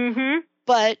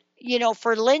 But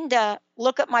for Linda,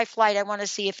 look at my flight. I want to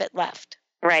see if it left.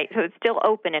 Right. So it's still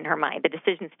open in her mind. The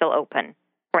decision's still open.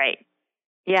 Right.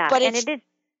 Yeah. But it is.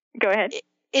 Go ahead.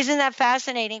 Isn't that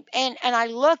fascinating? And I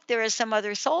looked, there are some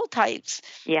other soul types.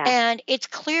 Yeah. And it's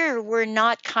clear we're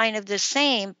not kind of the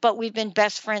same, but we've been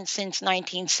best friends since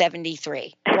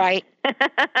 1973, right?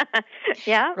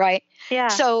 Yeah. Right. Yeah.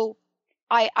 So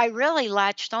I really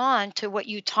latched on to what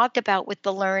you talked about with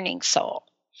the learning soul.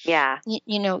 Yeah.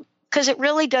 Because it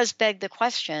really does beg the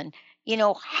question,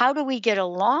 how do we get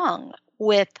along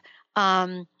with,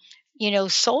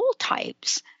 soul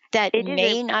types that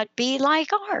may not be like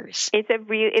ours?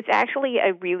 It's actually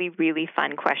a really, really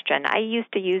fun question. I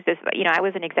used to use this, I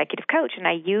was an executive coach, and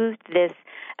I used this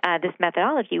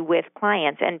methodology with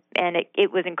clients, and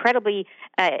it was incredibly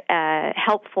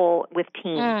helpful with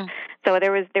teams. So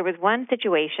there was one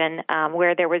situation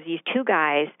where there was these two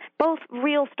guys, both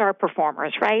real star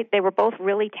performers, right? They were both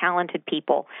really talented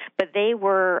people, but they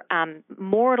were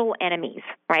mortal enemies,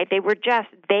 right? They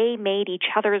made each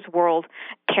other's world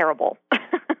terrible.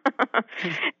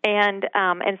 And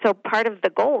so part of the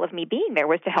goal of me being there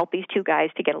was to help these two guys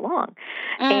to get along.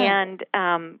 And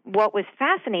what was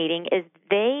fascinating is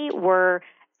they were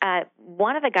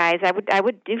one of the guys. I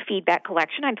would do feedback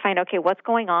collection. I'd find, okay, what's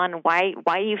going on? Why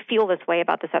do you feel this way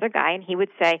about this other guy? And he would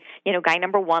say, guy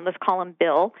number one, let's call him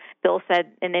Bill. Bill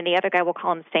said, and then the other guy, we'll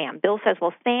call him Sam. Bill says,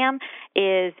 well, Sam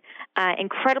is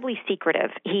incredibly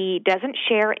secretive. He doesn't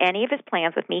share any of his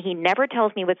plans with me. He never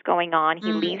tells me what's going on.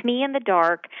 He leaves me in the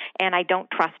dark, and I don't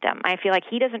trust him. I feel like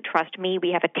he doesn't trust me.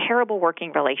 We have a terrible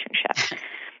working relationship.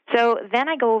 So then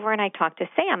I go over and I talk to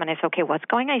Sam, and I say, okay, what's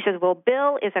going on? He says, well,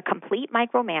 Bill is a complete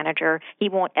micromanager. He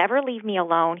won't ever leave me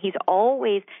alone. He's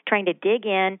always trying to dig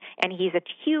in, and he's a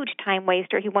huge time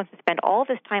waster. He wants to spend all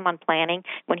this time on planning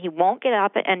when he won't get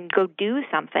up and go do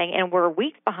something, and we're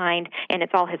weeks behind, and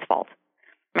it's all his fault.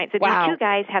 Right, so these two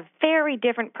guys have very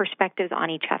different perspectives on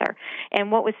each other.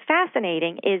 And what was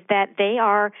fascinating is that they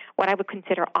are what I would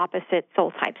consider opposite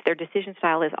soul types. Their decision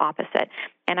style is opposite.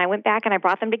 And I went back and I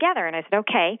brought them together and I said,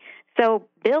 okay, so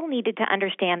Bill needed to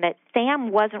understand that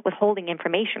Sam wasn't withholding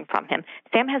information from him.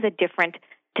 Sam has a different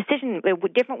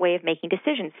way of making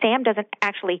decisions. Sam doesn't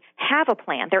actually have a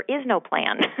plan. There is no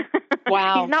plan.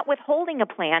 Wow. He's not withholding a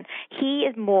plan. He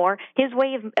is more, his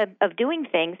way of doing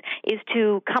things is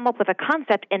to come up with a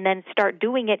concept and then start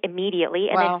doing it immediately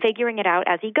and then figuring it out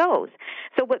as he goes.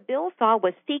 So what Bill saw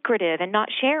was secretive and not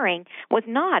sharing was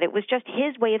not. It was just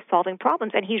his way of solving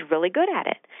problems, and he's really good at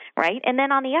it, right? And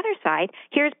then on the other side,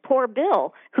 here's poor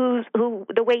Bill, who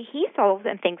the way he solves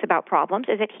and thinks about problems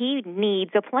is that he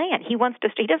needs a plan. He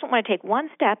doesn't want to take one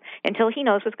step until he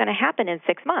knows what's going to happen in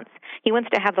 6 months. He wants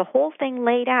to have the whole thing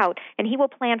laid out, and he will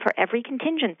plan for every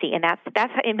contingency. And that's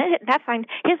in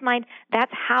his mind.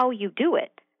 That's how you do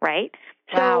it, right?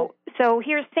 Wow. So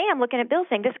here's Sam looking at Bill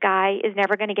saying, this guy is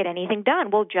never going to get anything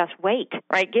done. Well, just wait,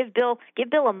 right? Give Bill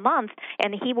a month,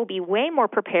 and he will be way more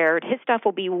prepared. His stuff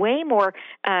will be way more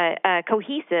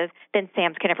cohesive than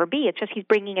Sam's can ever be. It's just he's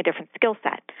bringing a different skill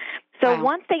set. So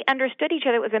once they understood each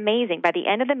other, it was amazing. By the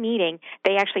end of the meeting,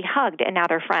 they actually hugged, and now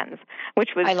they're friends,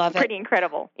 which was pretty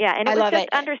incredible. Yeah, and it was just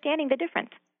understanding the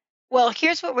difference. Well,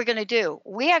 here's what we're going to do.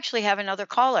 We actually have another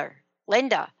caller,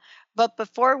 Linda. But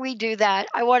before we do that,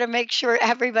 I want to make sure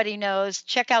everybody knows,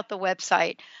 check out the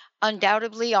website,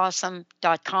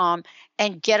 undoubtedlyawesome.com,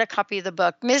 and get a copy of the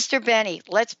book. Mr. Benny,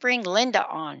 let's bring Linda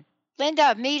on.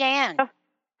 Linda, meet Ann. Oh,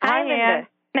 hi, Linda.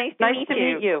 Nice to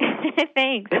meet you.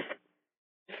 Thanks.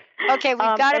 Okay,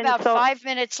 we've got about 5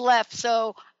 minutes left,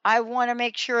 so I want to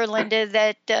make sure, Linda,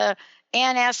 that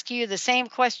Ann asks you the same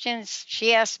questions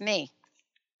she asked me.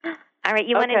 All right,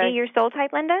 you want to do your soul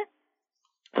type, Linda?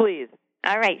 Please.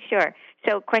 All right, sure.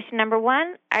 So question number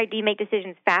 1, do you make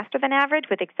decisions faster than average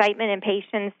with excitement,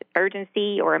 impatience,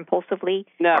 urgency, or impulsively?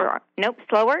 No. Nope,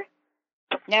 slower?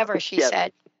 Never, she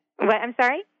said. What? I'm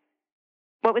sorry?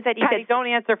 What was that you Patty, said? don't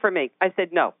answer for me. I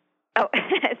said no. Oh,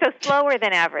 so slower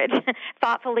than average.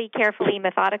 Thoughtfully, carefully,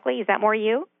 methodically. Is that more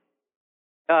you?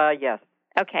 Yes.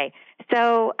 Okay.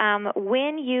 So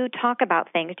when you talk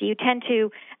about things, do you tend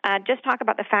to just talk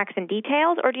about the facts and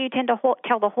details, or do you tend to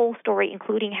tell the whole story,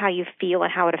 including how you feel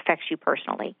and how it affects you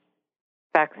personally?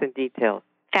 Facts and details.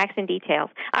 Facts and details.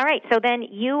 All right. So then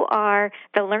you are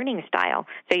the learning style.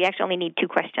 So you actually only need 2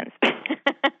 questions.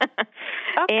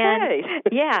 Okay.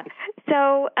 Yeah.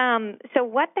 So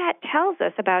what that tells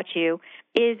us about you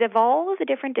is of all of the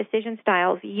different decision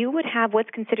styles, you would have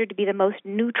what's considered to be the most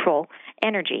neutral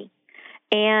energy.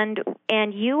 And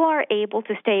you are able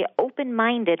to stay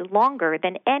open-minded longer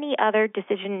than any other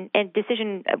decision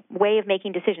way of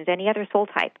making decisions, any other soul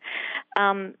type.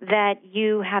 That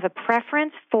you have a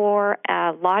preference for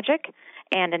logic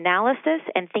and analysis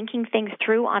and thinking things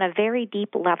through on a very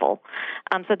deep level.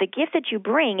 So the gift that you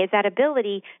bring is that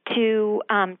ability to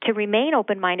remain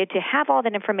open-minded, to have all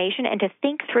that information, and to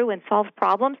think through and solve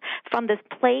problems from this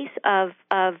place of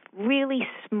really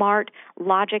smart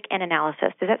logic and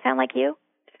analysis. Does that sound like you?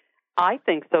 I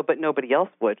think so, but nobody else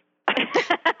would.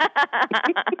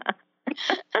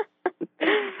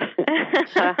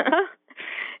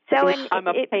 So I'm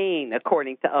a pain,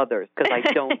 according to others, because I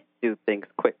don't do things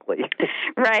quickly.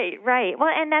 Right. Well,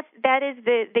 and that is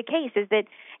the case. Is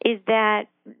that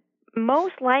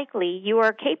most likely you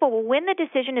are capable, when the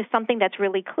decision is something that's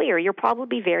really clear, you're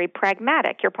probably very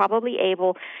pragmatic. You're probably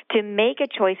able to make a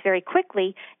choice very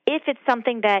quickly if it's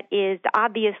something that is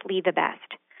obviously the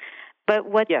best. But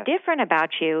what's different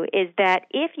about you is that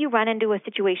if you run into a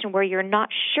situation where you're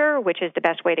not sure which is the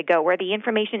best way to go, where the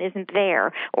information isn't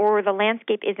there, or the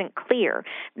landscape isn't clear,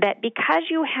 that because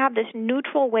you have this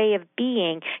neutral way of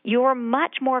being, you're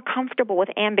much more comfortable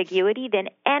with ambiguity than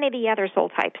any of the other soul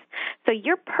types. So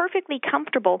you're perfectly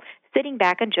comfortable sitting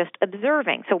back and just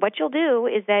observing. So what you'll do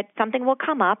is that something will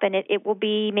come up, and it will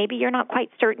be, maybe you're not quite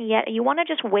certain yet, and you want to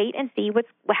just wait and see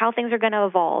how things are going to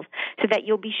evolve so that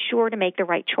you'll be sure to make the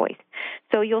right choice.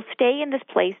 So you'll stay in this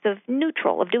place of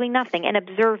neutral, of doing nothing and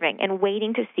observing and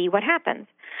waiting to see what happens.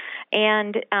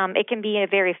 And it can be a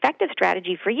very effective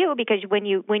strategy for you because when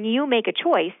you make a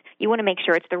choice, you want to make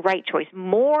sure it's the right choice.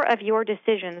 More of your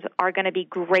decisions are going to be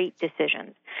great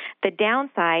decisions. The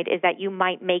downside is that you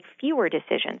might make fewer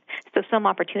decisions. So some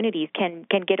opportunities can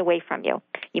get away from you.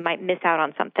 You might miss out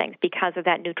on some things because of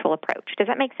that neutral approach. Does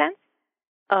that make sense?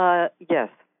 Yes.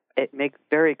 It makes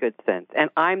very good sense. And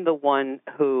I'm the one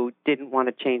who didn't want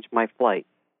to change my flight.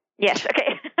 Yes,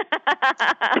 okay.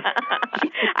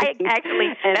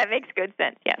 That makes good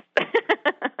sense, yes.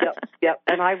 Yep.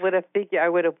 And I would have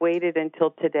waited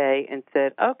until today and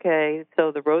said, okay,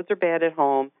 so the roads are bad at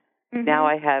home. Mm-hmm. Now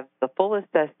I have the full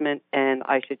assessment, and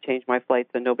I should change my flight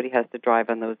so nobody has to drive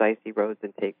on those icy roads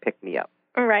and pick me up.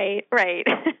 Right.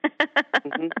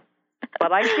 Mm-hmm.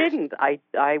 But I didn't.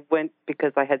 I went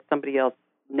because I had somebody else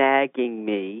nagging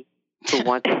me to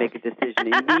want to make a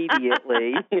decision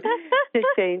immediately to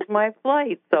change my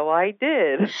flight. So I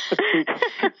did.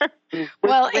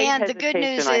 Well, and the good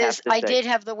news is I did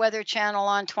have the Weather Channel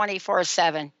on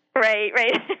 24/7. Right.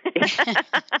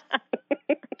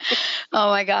 Oh,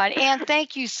 my God. Ann,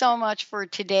 thank you so much for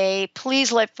today.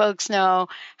 Please let folks know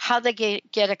how they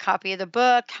get a copy of the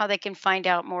book, how they can find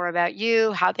out more about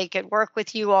you, how they could work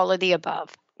with you, all of the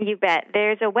above. You bet.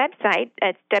 There's a website.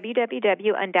 It's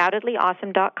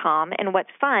www.undoubtedlyawesome.com. And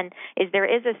what's fun is there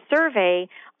is a survey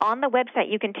on the website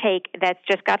you can take that's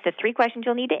just got the 3 questions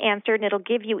you'll need to answer, and it'll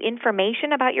give you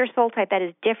information about your soul type that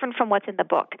is different from what's in the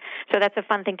book. So that's a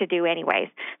fun thing to do anyways.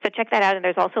 So check that out, and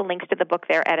there's also links to the book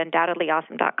there at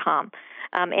undoubtedlyawesome.com.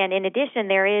 And in addition,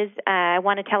 there is, I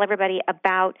want to tell everybody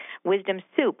about Wisdom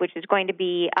Soup, which is going to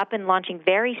be up and launching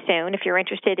very soon if you're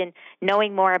interested in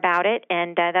knowing more about it.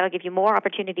 And that'll give you more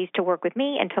opportunities to work with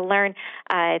me and to learn.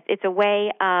 It's a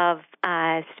way of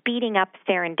speeding up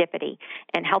serendipity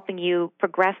and helping you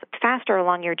progress faster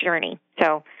along your journey.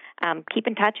 So keep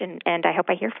in touch, and I hope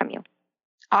I hear from you.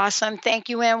 Awesome. Thank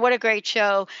you, Ann. What a great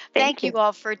show. Thank you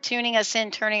all for tuning us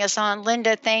in, turning us on.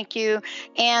 Linda, thank you.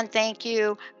 Ann, thank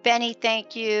you. Benny,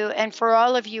 thank you. And for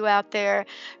all of you out there,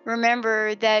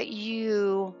 remember that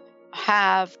you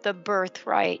have the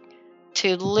birthright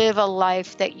to live a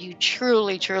life that you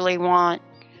truly, truly want.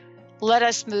 Let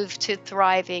us move to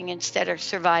thriving instead of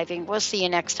surviving. We'll see you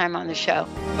next time on the show.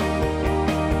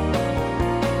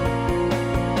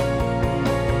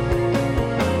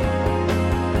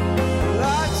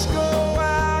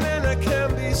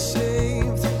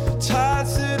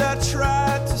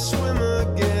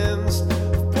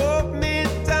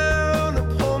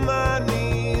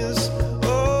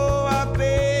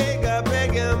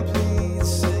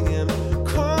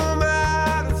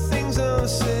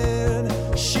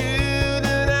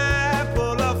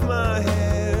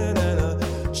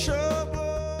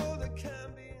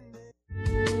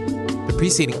 The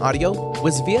preceding audio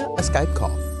was via a Skype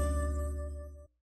call.